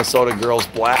for the Minnesota girls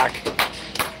black.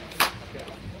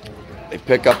 They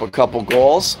pick up a couple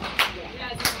goals.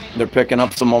 They're picking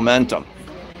up some momentum.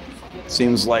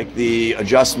 Seems like the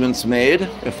adjustments made,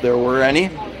 if there were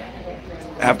any,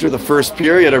 after the first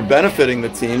period are benefiting the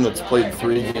team that's played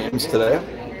 3 games today.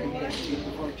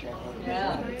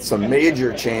 Some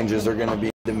major changes are going to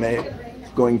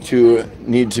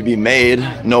need to be made,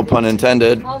 no pun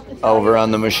intended, over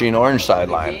on the Machine Orange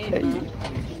sideline. Hey.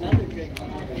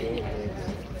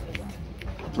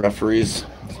 Referees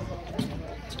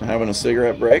having a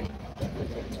cigarette break.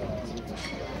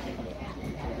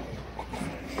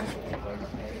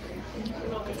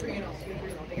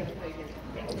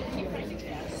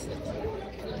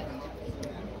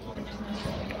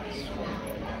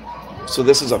 So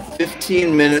this is a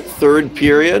 15-minute third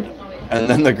period, and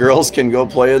then the girls can go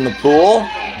play in the pool.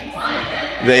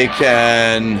 They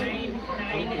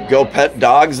can go pet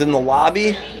dogs in the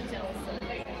lobby.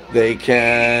 They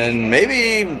can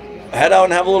maybe head out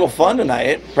and have a little fun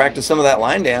tonight, practice some of that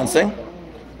line dancing.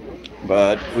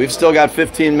 But we've still got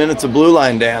 15 minutes of blue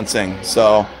line dancing,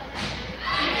 so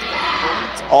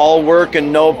it's all work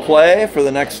and no play for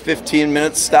the next 15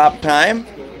 minutes stop time,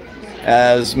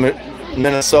 as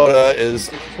Minnesota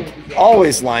is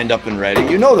always lined up and ready.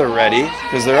 You know they're ready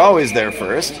because they're always there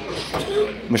first.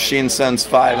 Machine sends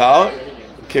 5 out,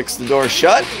 kicks the door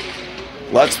shut.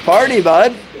 Let's party,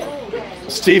 bud.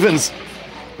 Stevens,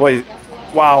 boy,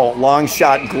 wow, long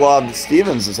shot gloved.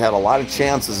 Stevens has had a lot of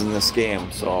chances in this game,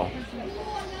 so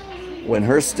when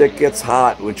her stick gets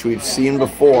hot, which we've seen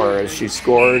before, as she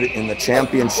scored in the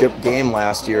championship game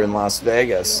last year in Las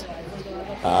Vegas,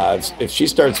 if she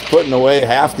starts putting away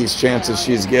half these chances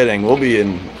she's getting, we'll be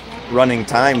in running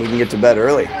time. We can get to bed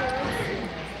early.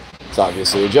 It's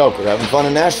obviously a joke. We're having fun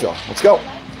in Nashville. Let's go.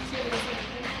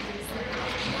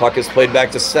 Puck is played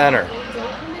back to center.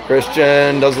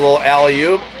 Christian does a little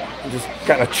alley-oop. Just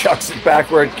kind of chucks it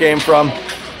back where it came from.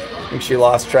 I think she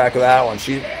lost track of that one.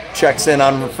 She checks in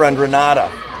on her friend Renata.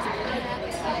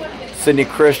 Sydney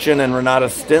Christian and Renata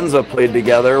Stinza played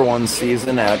together one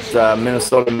season at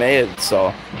Minnesota Made.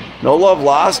 So no love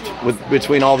lost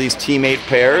between all these teammate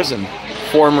pairs and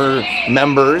former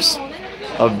members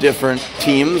of different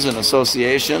teams and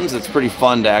associations. It's pretty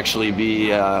fun to actually be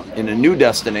in a new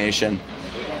destination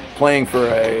playing for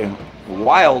a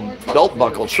wild belt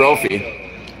buckle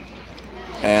trophy.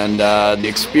 And the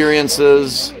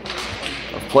experiences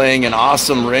of playing in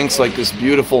awesome rinks like this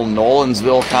beautiful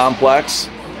Nolensville complex,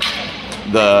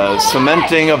 the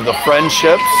cementing of the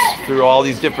friendships through all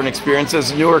these different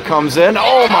experiences. Newer comes in.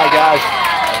 Oh my gosh.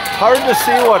 Hard to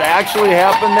see what actually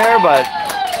happened there, but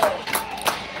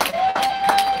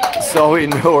Zoe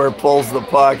Newer pulls the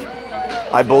puck.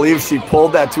 I believe she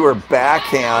pulled that to her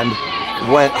backhand,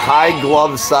 went high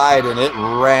glove side, and it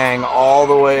rang all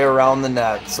the way around the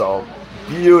net. So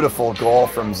beautiful goal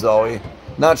from Zoe.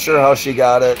 Not sure how she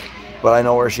got it, but I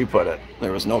know where she put it.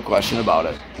 There was no question about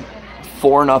it.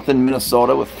 4-0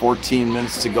 Minnesota with 14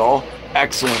 minutes to go.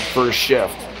 Excellent first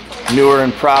shift. Newer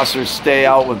and Prosser stay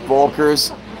out with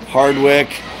Volkers. Hardwick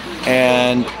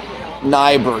and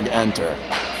Nyberg enter.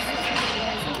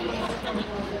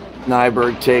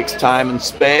 Nyberg takes time and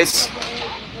space.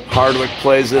 Hardwick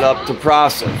plays it up to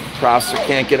Prosser. Prosser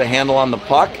can't get a handle on the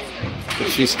puck, but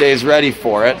she stays ready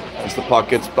for it as the puck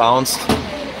gets bounced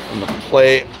and the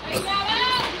play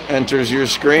enters your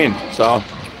screen. So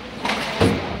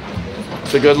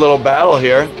it's a good little battle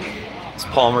here as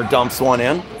Palmer dumps one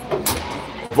in.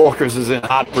 Volkers is in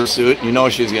hot pursuit. You know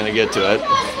she's going to get to it.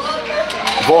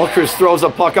 Volkers throws a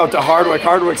puck out to Hardwick.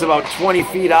 Hardwick's about 20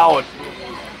 feet out,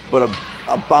 but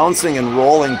a bouncing and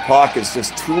rolling puck is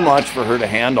just too much for her to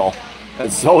handle.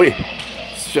 And Zoe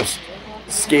is just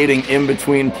skating in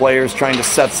between players, trying to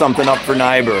set something up for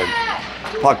Nyberg.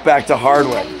 Puck back to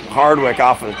Hardwick. Hardwick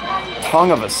off a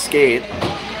tongue of a skate.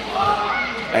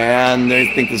 And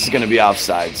they think this is going to be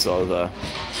offside. So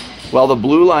the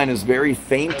blue line is very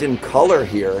faint in color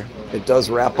here. It does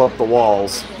wrap up the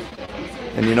walls.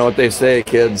 And you know what they say,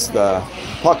 kids, the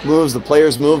puck moves, the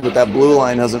players move, but that blue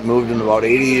line hasn't moved in about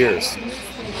 80 years.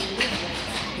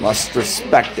 Must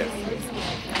respect it.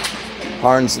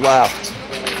 Harns left.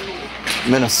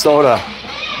 Minnesota.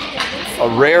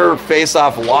 A rare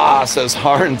face-off loss as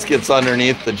Harns gets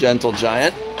underneath the gentle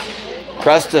giant.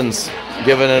 Preston's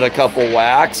giving it a couple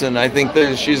whacks, and I think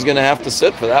that she's going to have to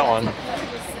sit for that one.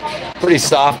 Pretty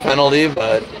soft penalty,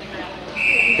 but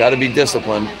got to be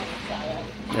disciplined.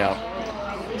 Yeah.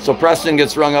 So Preston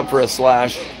gets rung up for a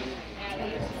slash.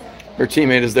 Her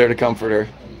teammate is there to comfort her,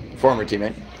 former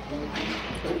teammate.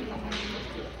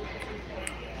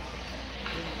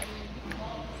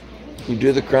 You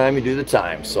do the crime, you do the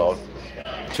time. So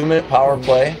 2-minute power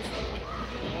play,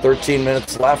 13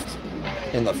 minutes left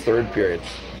in the third period.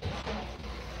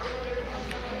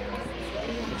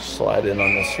 Slide in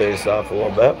on this face off a little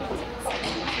bit.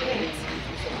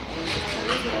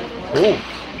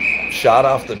 Ooh, shot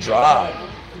off the draw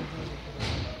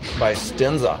by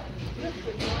Stinza.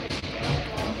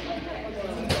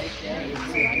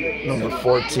 Number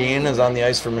 14 is on the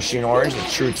ice for Machine Orange, the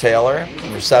True Taylor.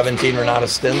 Number 17, Renata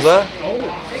Stinza.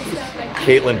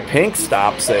 Caitlin Pink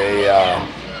stops a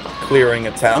clearing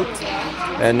attempt.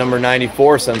 And number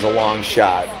 94 sends a long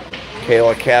shot.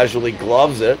 Kayla casually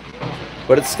gloves it,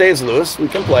 but it stays loose. We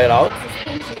can play it out.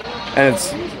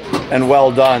 And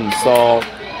well done. So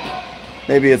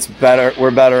maybe it's better.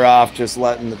 We're better off just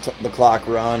letting the clock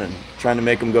run and trying to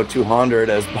make them go 200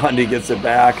 as Bundy gets it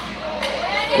back.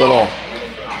 Little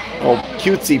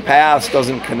cutesy pass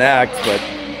doesn't connect, but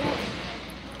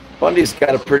Bundy's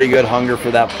got a pretty good hunger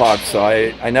for that puck, so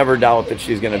I never doubt that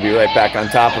she's going to be right back on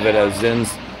top of it as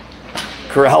Zins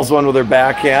corrals one with her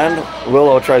backhand.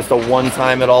 Willow tries to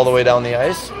one-time it all the way down the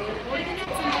ice.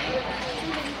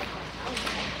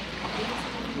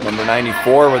 Number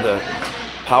 94 with a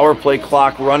power play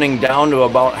clock running down to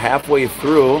about halfway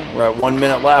through. We're at 1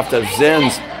 minute left as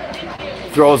Zins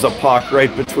throws a puck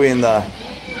right between the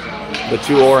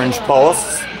two orange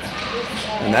posts.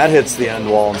 And that hits the end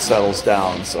wall and settles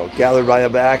down. So gathered by a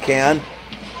backhand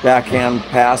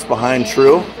pass behind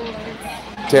True.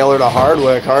 Taylor to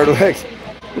Hardwick. Hardwick,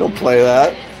 you don't play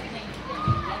that.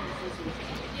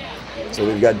 So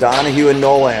we've got Donahue and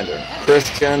Nolander.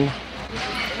 Christian,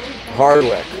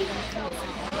 Hardwick.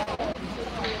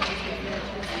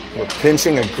 We're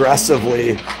pinching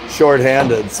aggressively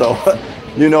shorthanded, so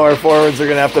you know our forwards are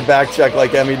going to have to back check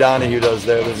like Emmy Donahue does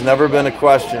there. There's never been a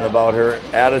question about her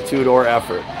attitude or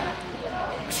effort.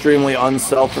 Extremely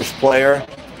unselfish player.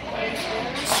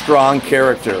 Strong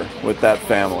character with that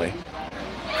family.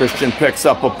 Christian picks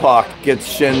up a puck, gets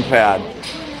shin pad.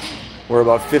 We're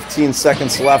about 15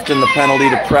 seconds left in the penalty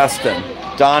to Preston.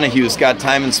 Donahue's got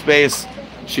time and space.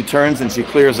 She turns and she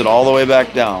clears it all the way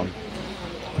back down.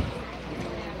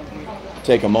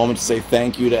 Take a moment to say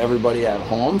thank you to everybody at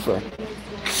home for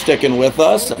sticking with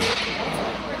us and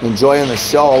enjoying the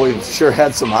show. We've sure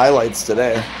had some highlights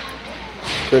today.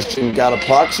 Christian got a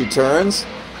puck. She turns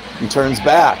and turns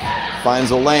back.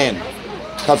 Finds a lane.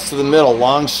 Cuts to the middle.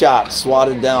 Long shot.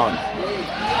 Swatted down.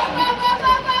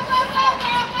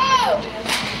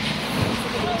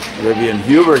 Vivian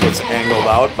Huber gets angled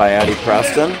out by Addie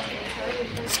Preston.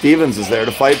 Stevens is there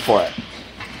to fight for it.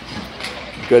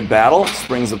 Good battle.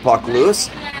 Springs the puck loose.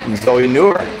 And Zoe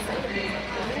Newer.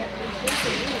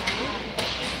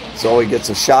 Zoe gets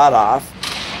a shot off.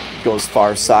 Goes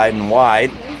far side and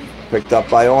wide. Picked up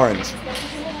by Orange.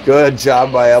 Good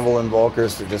job by Evelyn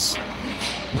Volkers for just...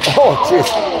 Oh, jeez.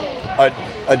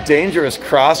 A dangerous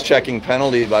cross-checking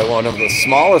penalty by one of the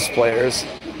smallest players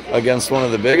against one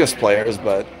of the biggest players,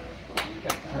 but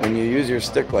when you use your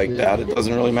stick like that, it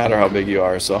doesn't really matter how big you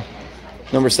are. So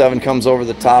number 7 comes over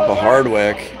the top of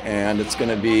Hardwick, and it's going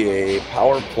to be a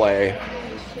power play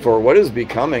for what is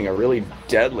becoming a really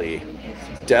deadly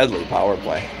power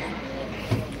play.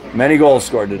 Many goals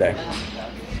scored today.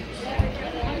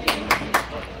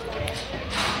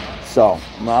 So,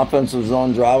 an offensive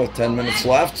zone draw with 10 minutes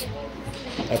left.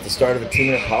 At the start of a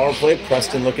 2-minute power play,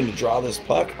 Preston looking to draw this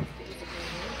puck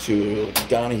to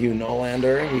Donahue,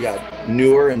 Nolander. We got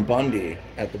Newer and Bundy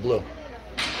at the blue.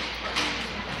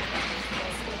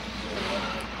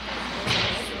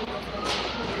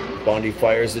 Bundy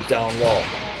fires it down low.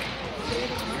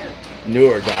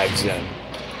 Newer dives in.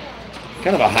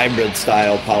 Kind of a hybrid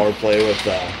style power play with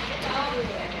a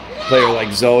player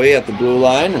like Zoe at the blue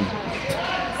line. And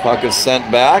puck is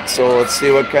sent back, so let's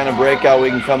see what kind of breakout we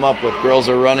can come up with. Girls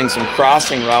are running some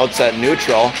crossing routes at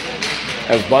neutral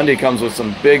as Bundy comes with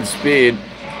some big speed.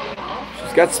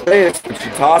 She's got space, but she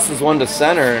tosses one to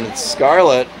center, and it's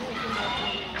Scarlett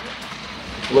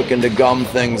looking to gum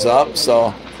things up.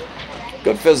 So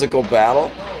good physical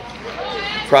battle.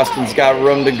 Preston's got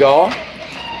room to go.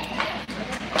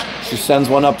 She sends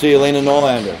one up to Elena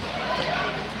Nolander.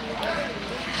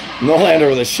 Nolander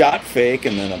with a shot fake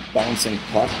and then a bouncing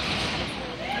puck.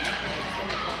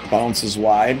 Bounces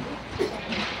wide.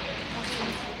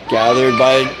 Gathered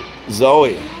by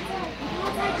Zoe.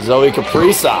 Zoe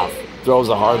Kaprizov throws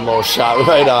a hard low shot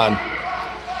right on.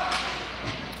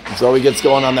 Zoe gets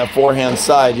going on that forehand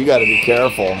side. You got to be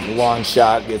careful. The long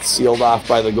shot gets sealed off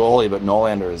by the goalie, but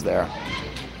Nolander is there.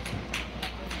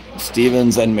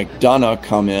 Stevens and McDonough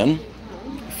come in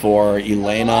for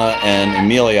Elena and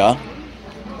Amelia.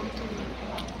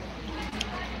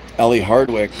 Ellie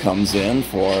Hardwick comes in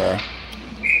for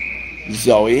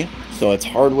Zoe. So it's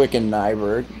Hardwick and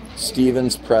Nyberg,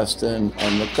 Stevens, Preston,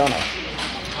 and McDonough.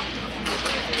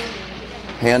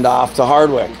 Hand off to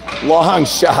Hardwick. Long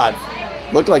shot.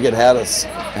 Looked like it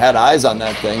had eyes on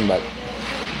that thing, but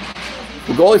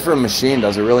the goalie from Machine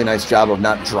does a really nice job of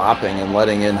not dropping and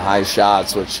letting in high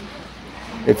shots, which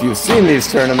if you've seen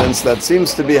these tournaments, that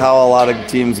seems to be how a lot of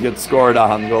teams get scored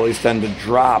on. Goalies tend to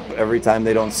drop every time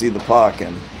they don't see the puck,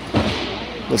 and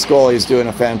this goalie's doing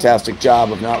a fantastic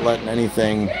job of not letting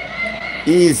anything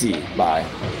easy by.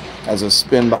 As a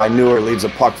spin by Newer leaves a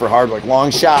puck for Hardwick.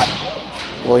 Long shot.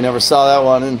 Well, he never saw that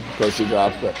one, and of course she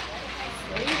dropped it.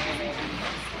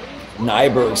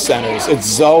 Nyberg centers. It's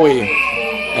Zoe,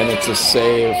 and it's a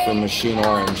save from Machine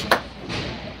Orange.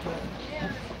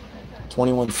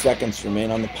 21 seconds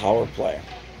remain on the power play.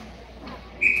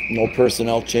 No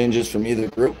personnel changes from either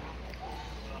group.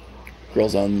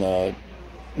 Girls on the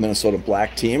Minnesota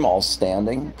Black team all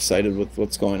standing, excited with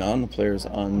what's going on. The players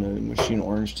on the Machine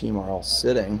Orange team are all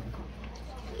sitting,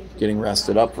 getting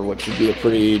rested up for what should be a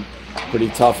pretty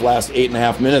tough last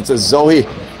 8.5 minutes as Zoe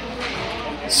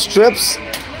strips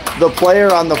the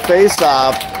player on the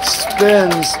face-off,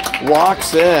 spins,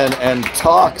 walks in, and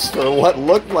tucks for what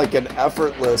looked like an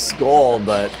effortless goal,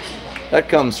 but that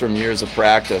comes from years of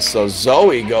practice. So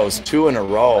Zoe goes 2 in a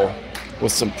row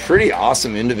with some pretty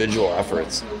awesome individual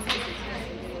efforts.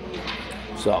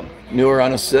 So Newer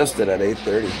unassisted at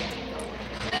 8:30.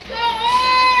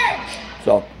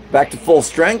 So back to full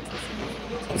strength.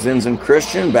 Zins and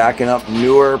Christian backing up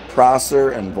Newer,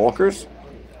 Prosser, and Volkers.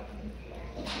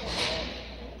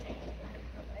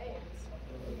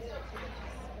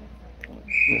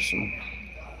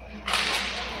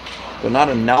 They're not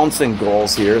announcing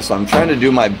goals here, so I'm trying to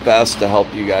do my best to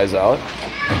help you guys out.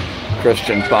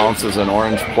 Christian bounces an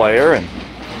Orange player, and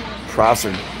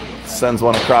Prosser sends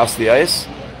one across the ice.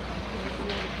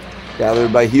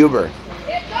 Gathered by Huber.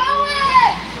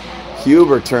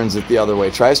 Huber turns it the other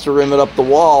way, tries to rim it up the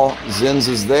wall. Zins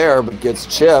is there, but gets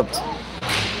chipped.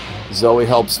 Zoe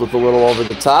helps with a little over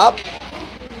the top.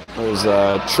 There's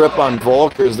a trip on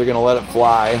Volkers. They're going to let it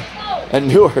fly. And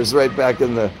Newer's right back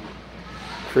in the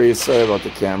crease. Sorry about the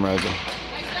camera.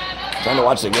 Trying to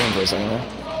watch the game for a second there.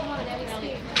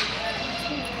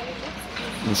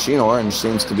 Machine Orange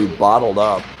seems to be bottled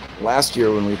up. Last year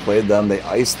when we played them, they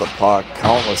iced the puck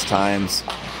countless times.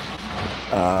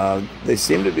 They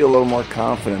seem to be a little more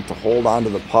confident to hold on to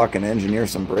the puck and engineer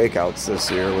some breakouts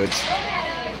this year, which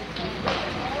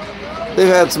they've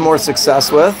had some more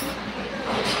success with.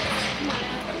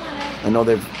 I know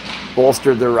they've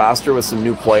bolstered their roster with some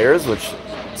new players, which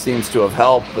seems to have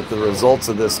helped, but the results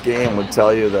of this game would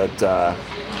tell you that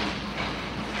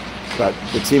that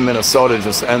the team Minnesota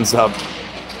just ends up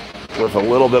with a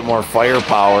little bit more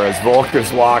firepower as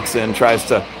Volkers walks in, tries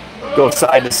to go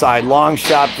side to side. Long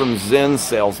shot from Zinn,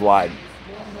 sails wide.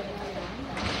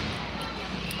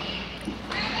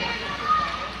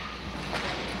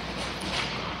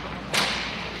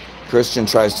 Christian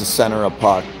tries to center a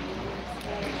puck.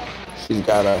 She's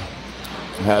got to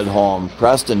head home.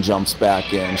 Preston jumps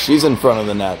back in. She's in front of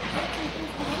the net.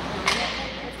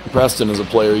 Preston is a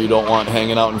player you don't want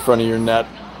hanging out in front of your net.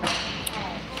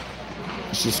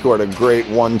 She scored a great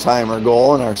one-timer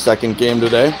goal in our second game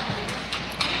today.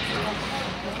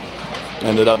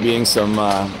 Ended up being some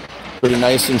pretty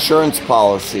nice insurance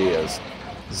policy as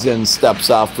Zinn steps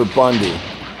off for Bundy.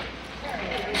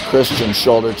 Christian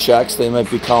shoulder checks. They might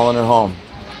be calling her home.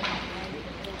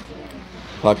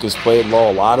 Puck is played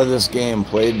low. A lot of this game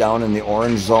played down in the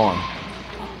orange zone.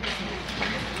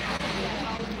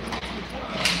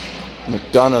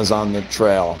 McDonough's on the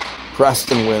trail.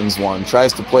 Preston wins one.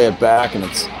 Tries to play it back, and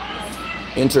it's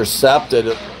intercepted.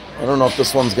 I don't know if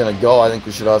this one's going to go. I think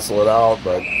we should hustle it out,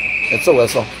 but it's a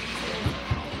whistle.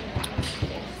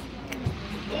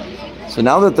 So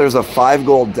now that there's a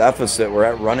 5-goal deficit, we're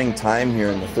at running time here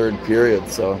in the third period.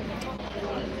 So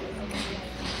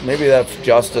maybe that's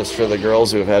justice for the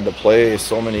girls who have had to play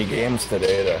so many games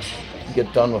today to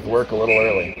get done with work a little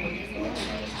early.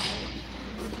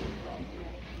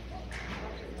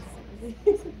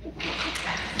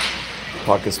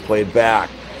 Puck is played back.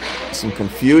 Some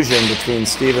confusion between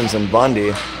Stevens and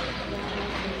Bundy.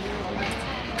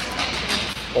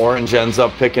 Orange ends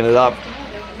up picking it up.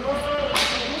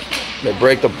 They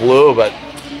break the blue, but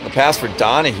the pass for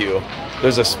Donahue.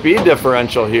 There's a speed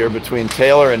differential here between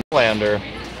Taylor and Nylander.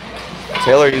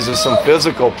 Taylor uses some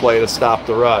physical play to stop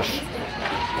the rush.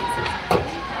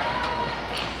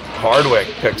 Hardwick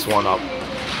picks one up.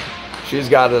 She's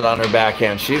got it on her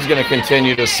backhand. She's going to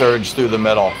continue to surge through the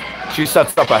middle. She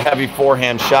sets up a heavy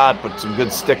forehand shot, but some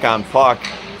good stick on puck.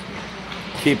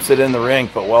 Keeps it in the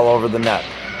rink, but well over the net.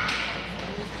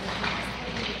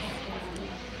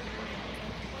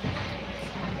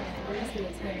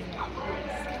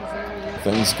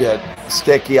 Things get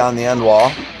sticky on the end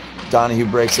wall. Donahue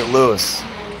breaks it loose.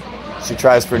 She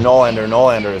tries for Nylander.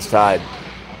 Nylander is tied.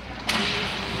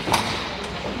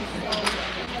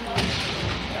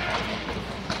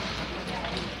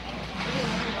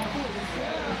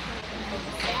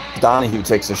 Donahue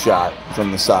takes a shot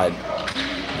from the side.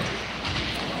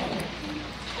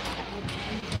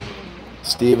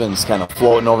 Stevens kind of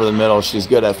floating over the middle. She's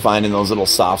good at finding those little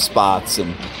soft spots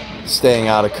and staying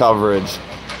out of coverage.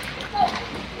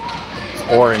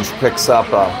 Orange picks up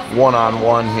a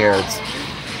one-on-one here.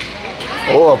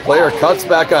 A player cuts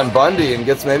back on Bundy and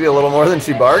gets maybe a little more than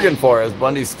she bargained for as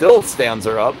Bundy still stands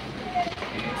her up.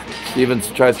 Stevens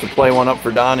tries to play one up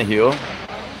for Donahue.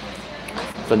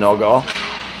 It's a no-go.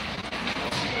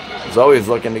 He's always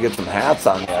looking to get some hats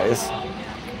on the ice.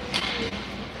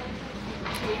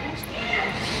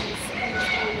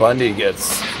 Bundy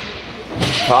gets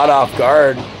caught off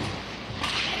guard,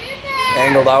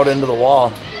 angled out into the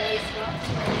wall.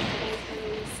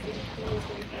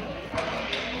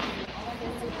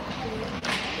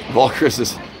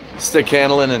 Volkers' stick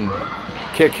handling and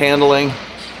kick handling.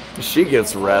 She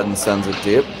gets red and sends it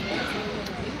deep.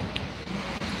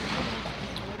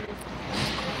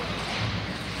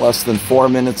 Less than 4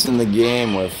 minutes in the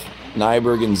game with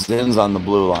Nyberg and Zins on the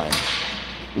blue line.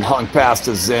 Long pass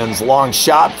to Zins. Long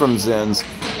shot from Zins.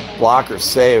 Blocker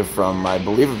save from, I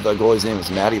believe the goalie's name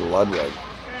is Maddie Ludwig.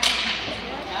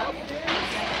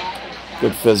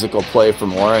 Good physical play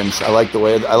from Orange. I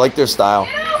like their style.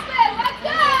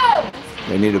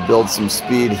 They need to build some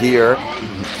speed here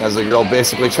as the girl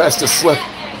basically tries to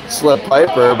slip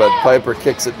Piper, but Piper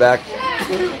kicks it back.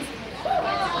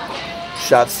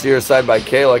 Shot steer side by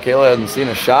Kayla. Kayla hasn't seen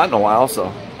a shot in a while,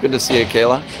 so good to see you,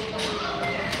 Kayla.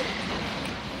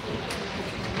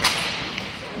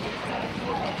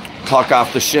 Puck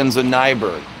off the shins of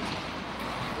Nyberg.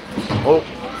 Oh,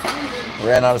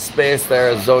 ran out of space there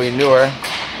as Zoe Newer.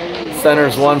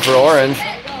 Centers one for Orange.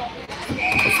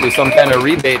 Must be some kind of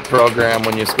rebate program.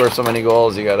 When you score so many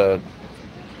goals, you got to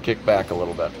kick back a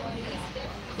little bit.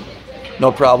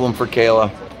 No problem for Kayla.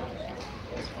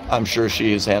 I'm sure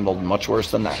she's handled much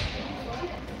worse than that.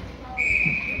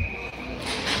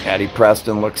 Addie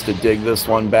Preston looks to dig this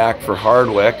one back for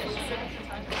Hardwick.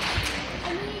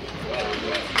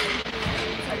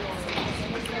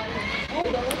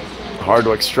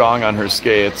 Hardwick strong on her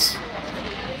skates.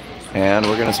 And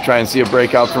we're going to try and see a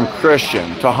breakout from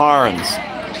Christian to Harns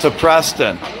to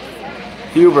Preston.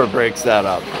 Huber breaks that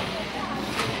up.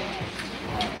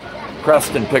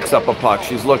 Preston picks up a puck.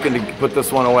 She's looking to put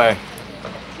this one away.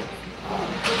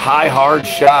 High, hard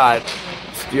shot.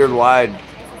 Steered wide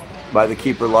by the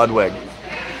keeper, Ludwig.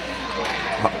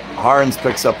 Harns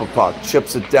picks up a puck.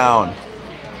 Chips it down.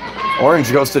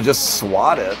 Orange goes to just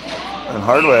swat it. And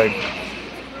Hardwick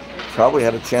probably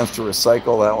had a chance to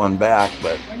recycle that one back,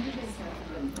 but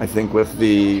I think with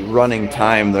the running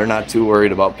time, they're not too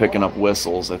worried about picking up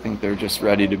whistles. I think they're just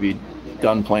ready to be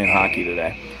done playing hockey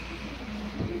today.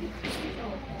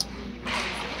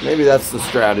 Maybe that's the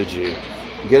strategy.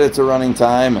 Get it to running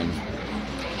time and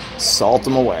Salt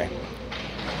them away.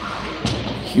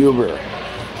 Huber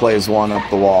plays one up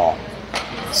the wall.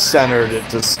 Centered it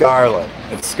to Scarlett.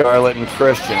 It's Scarlett and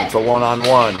Christian. It's a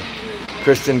one-on-one.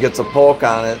 Christian gets a poke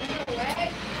on it.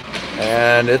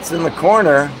 And it's in the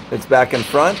corner. It's back in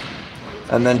front.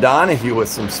 And then Donahue with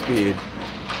some speed.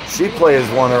 She plays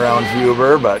one around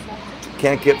Huber, but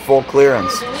can't get full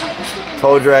clearance.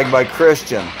 Toe drag by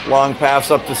Christian. Long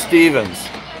pass up to Stevens.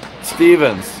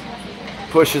 Stevens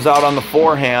pushes out on the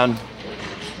forehand.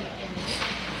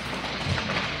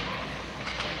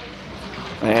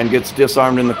 And gets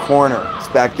disarmed in the corner. It's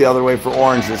back the other way for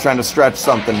Orange. They're trying to stretch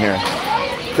something here.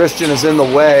 Christian is in the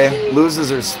way, loses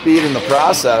her speed in the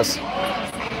process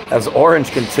as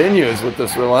Orange continues with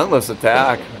this relentless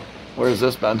attack. Where's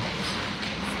this been?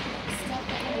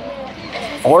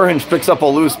 Orange picks up a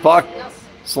loose puck,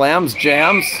 slams,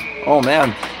 jams. Oh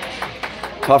man,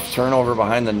 tough turnover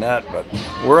behind the net, but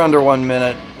we're under 1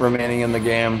 minute remaining in the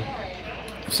game.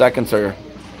 Seconds are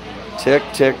tick,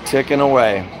 tick, ticking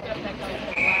away.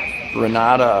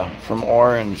 Renata from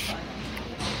Orange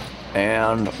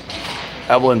and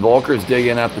Evelyn Volker's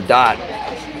digging at the dot.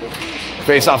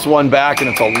 Faceoff's one back, and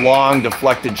it's a long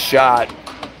deflected shot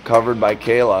covered by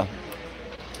Kayla.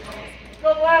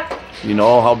 You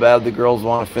know how bad the girls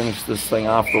want to finish this thing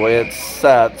off the way it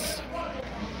sets.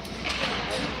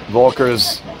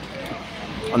 Volker's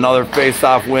another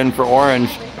faceoff win for Orange.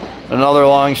 Another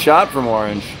long shot from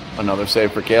Orange. Another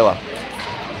save for Kayla.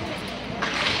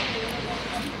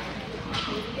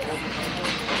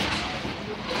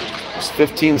 There's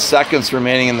 15 seconds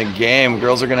remaining in the game.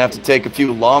 Girls are going to have to take a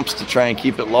few lumps to try and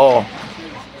keep it low.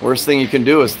 Worst thing you can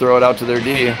do is throw it out to their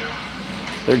D.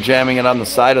 They're jamming it on the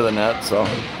side of the net, so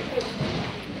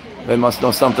they must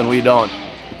know something we don't.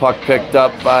 Puck picked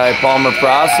up by Palmer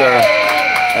Prosser,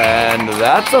 and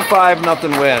that's a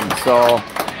 5-0 win. So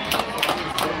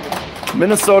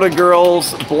Minnesota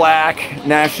girls, black,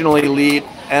 national elite,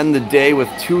 end the day with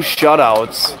 2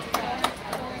 shutouts.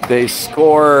 They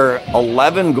score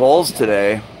 11 goals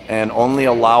today and only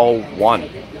allow 1.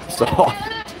 So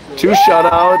 2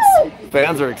 shutouts.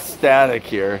 Fans are ecstatic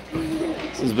here.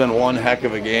 This has been one heck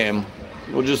of a game.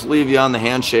 We'll just leave you on the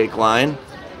handshake line.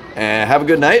 And have a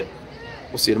good night.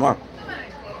 We'll see you tomorrow.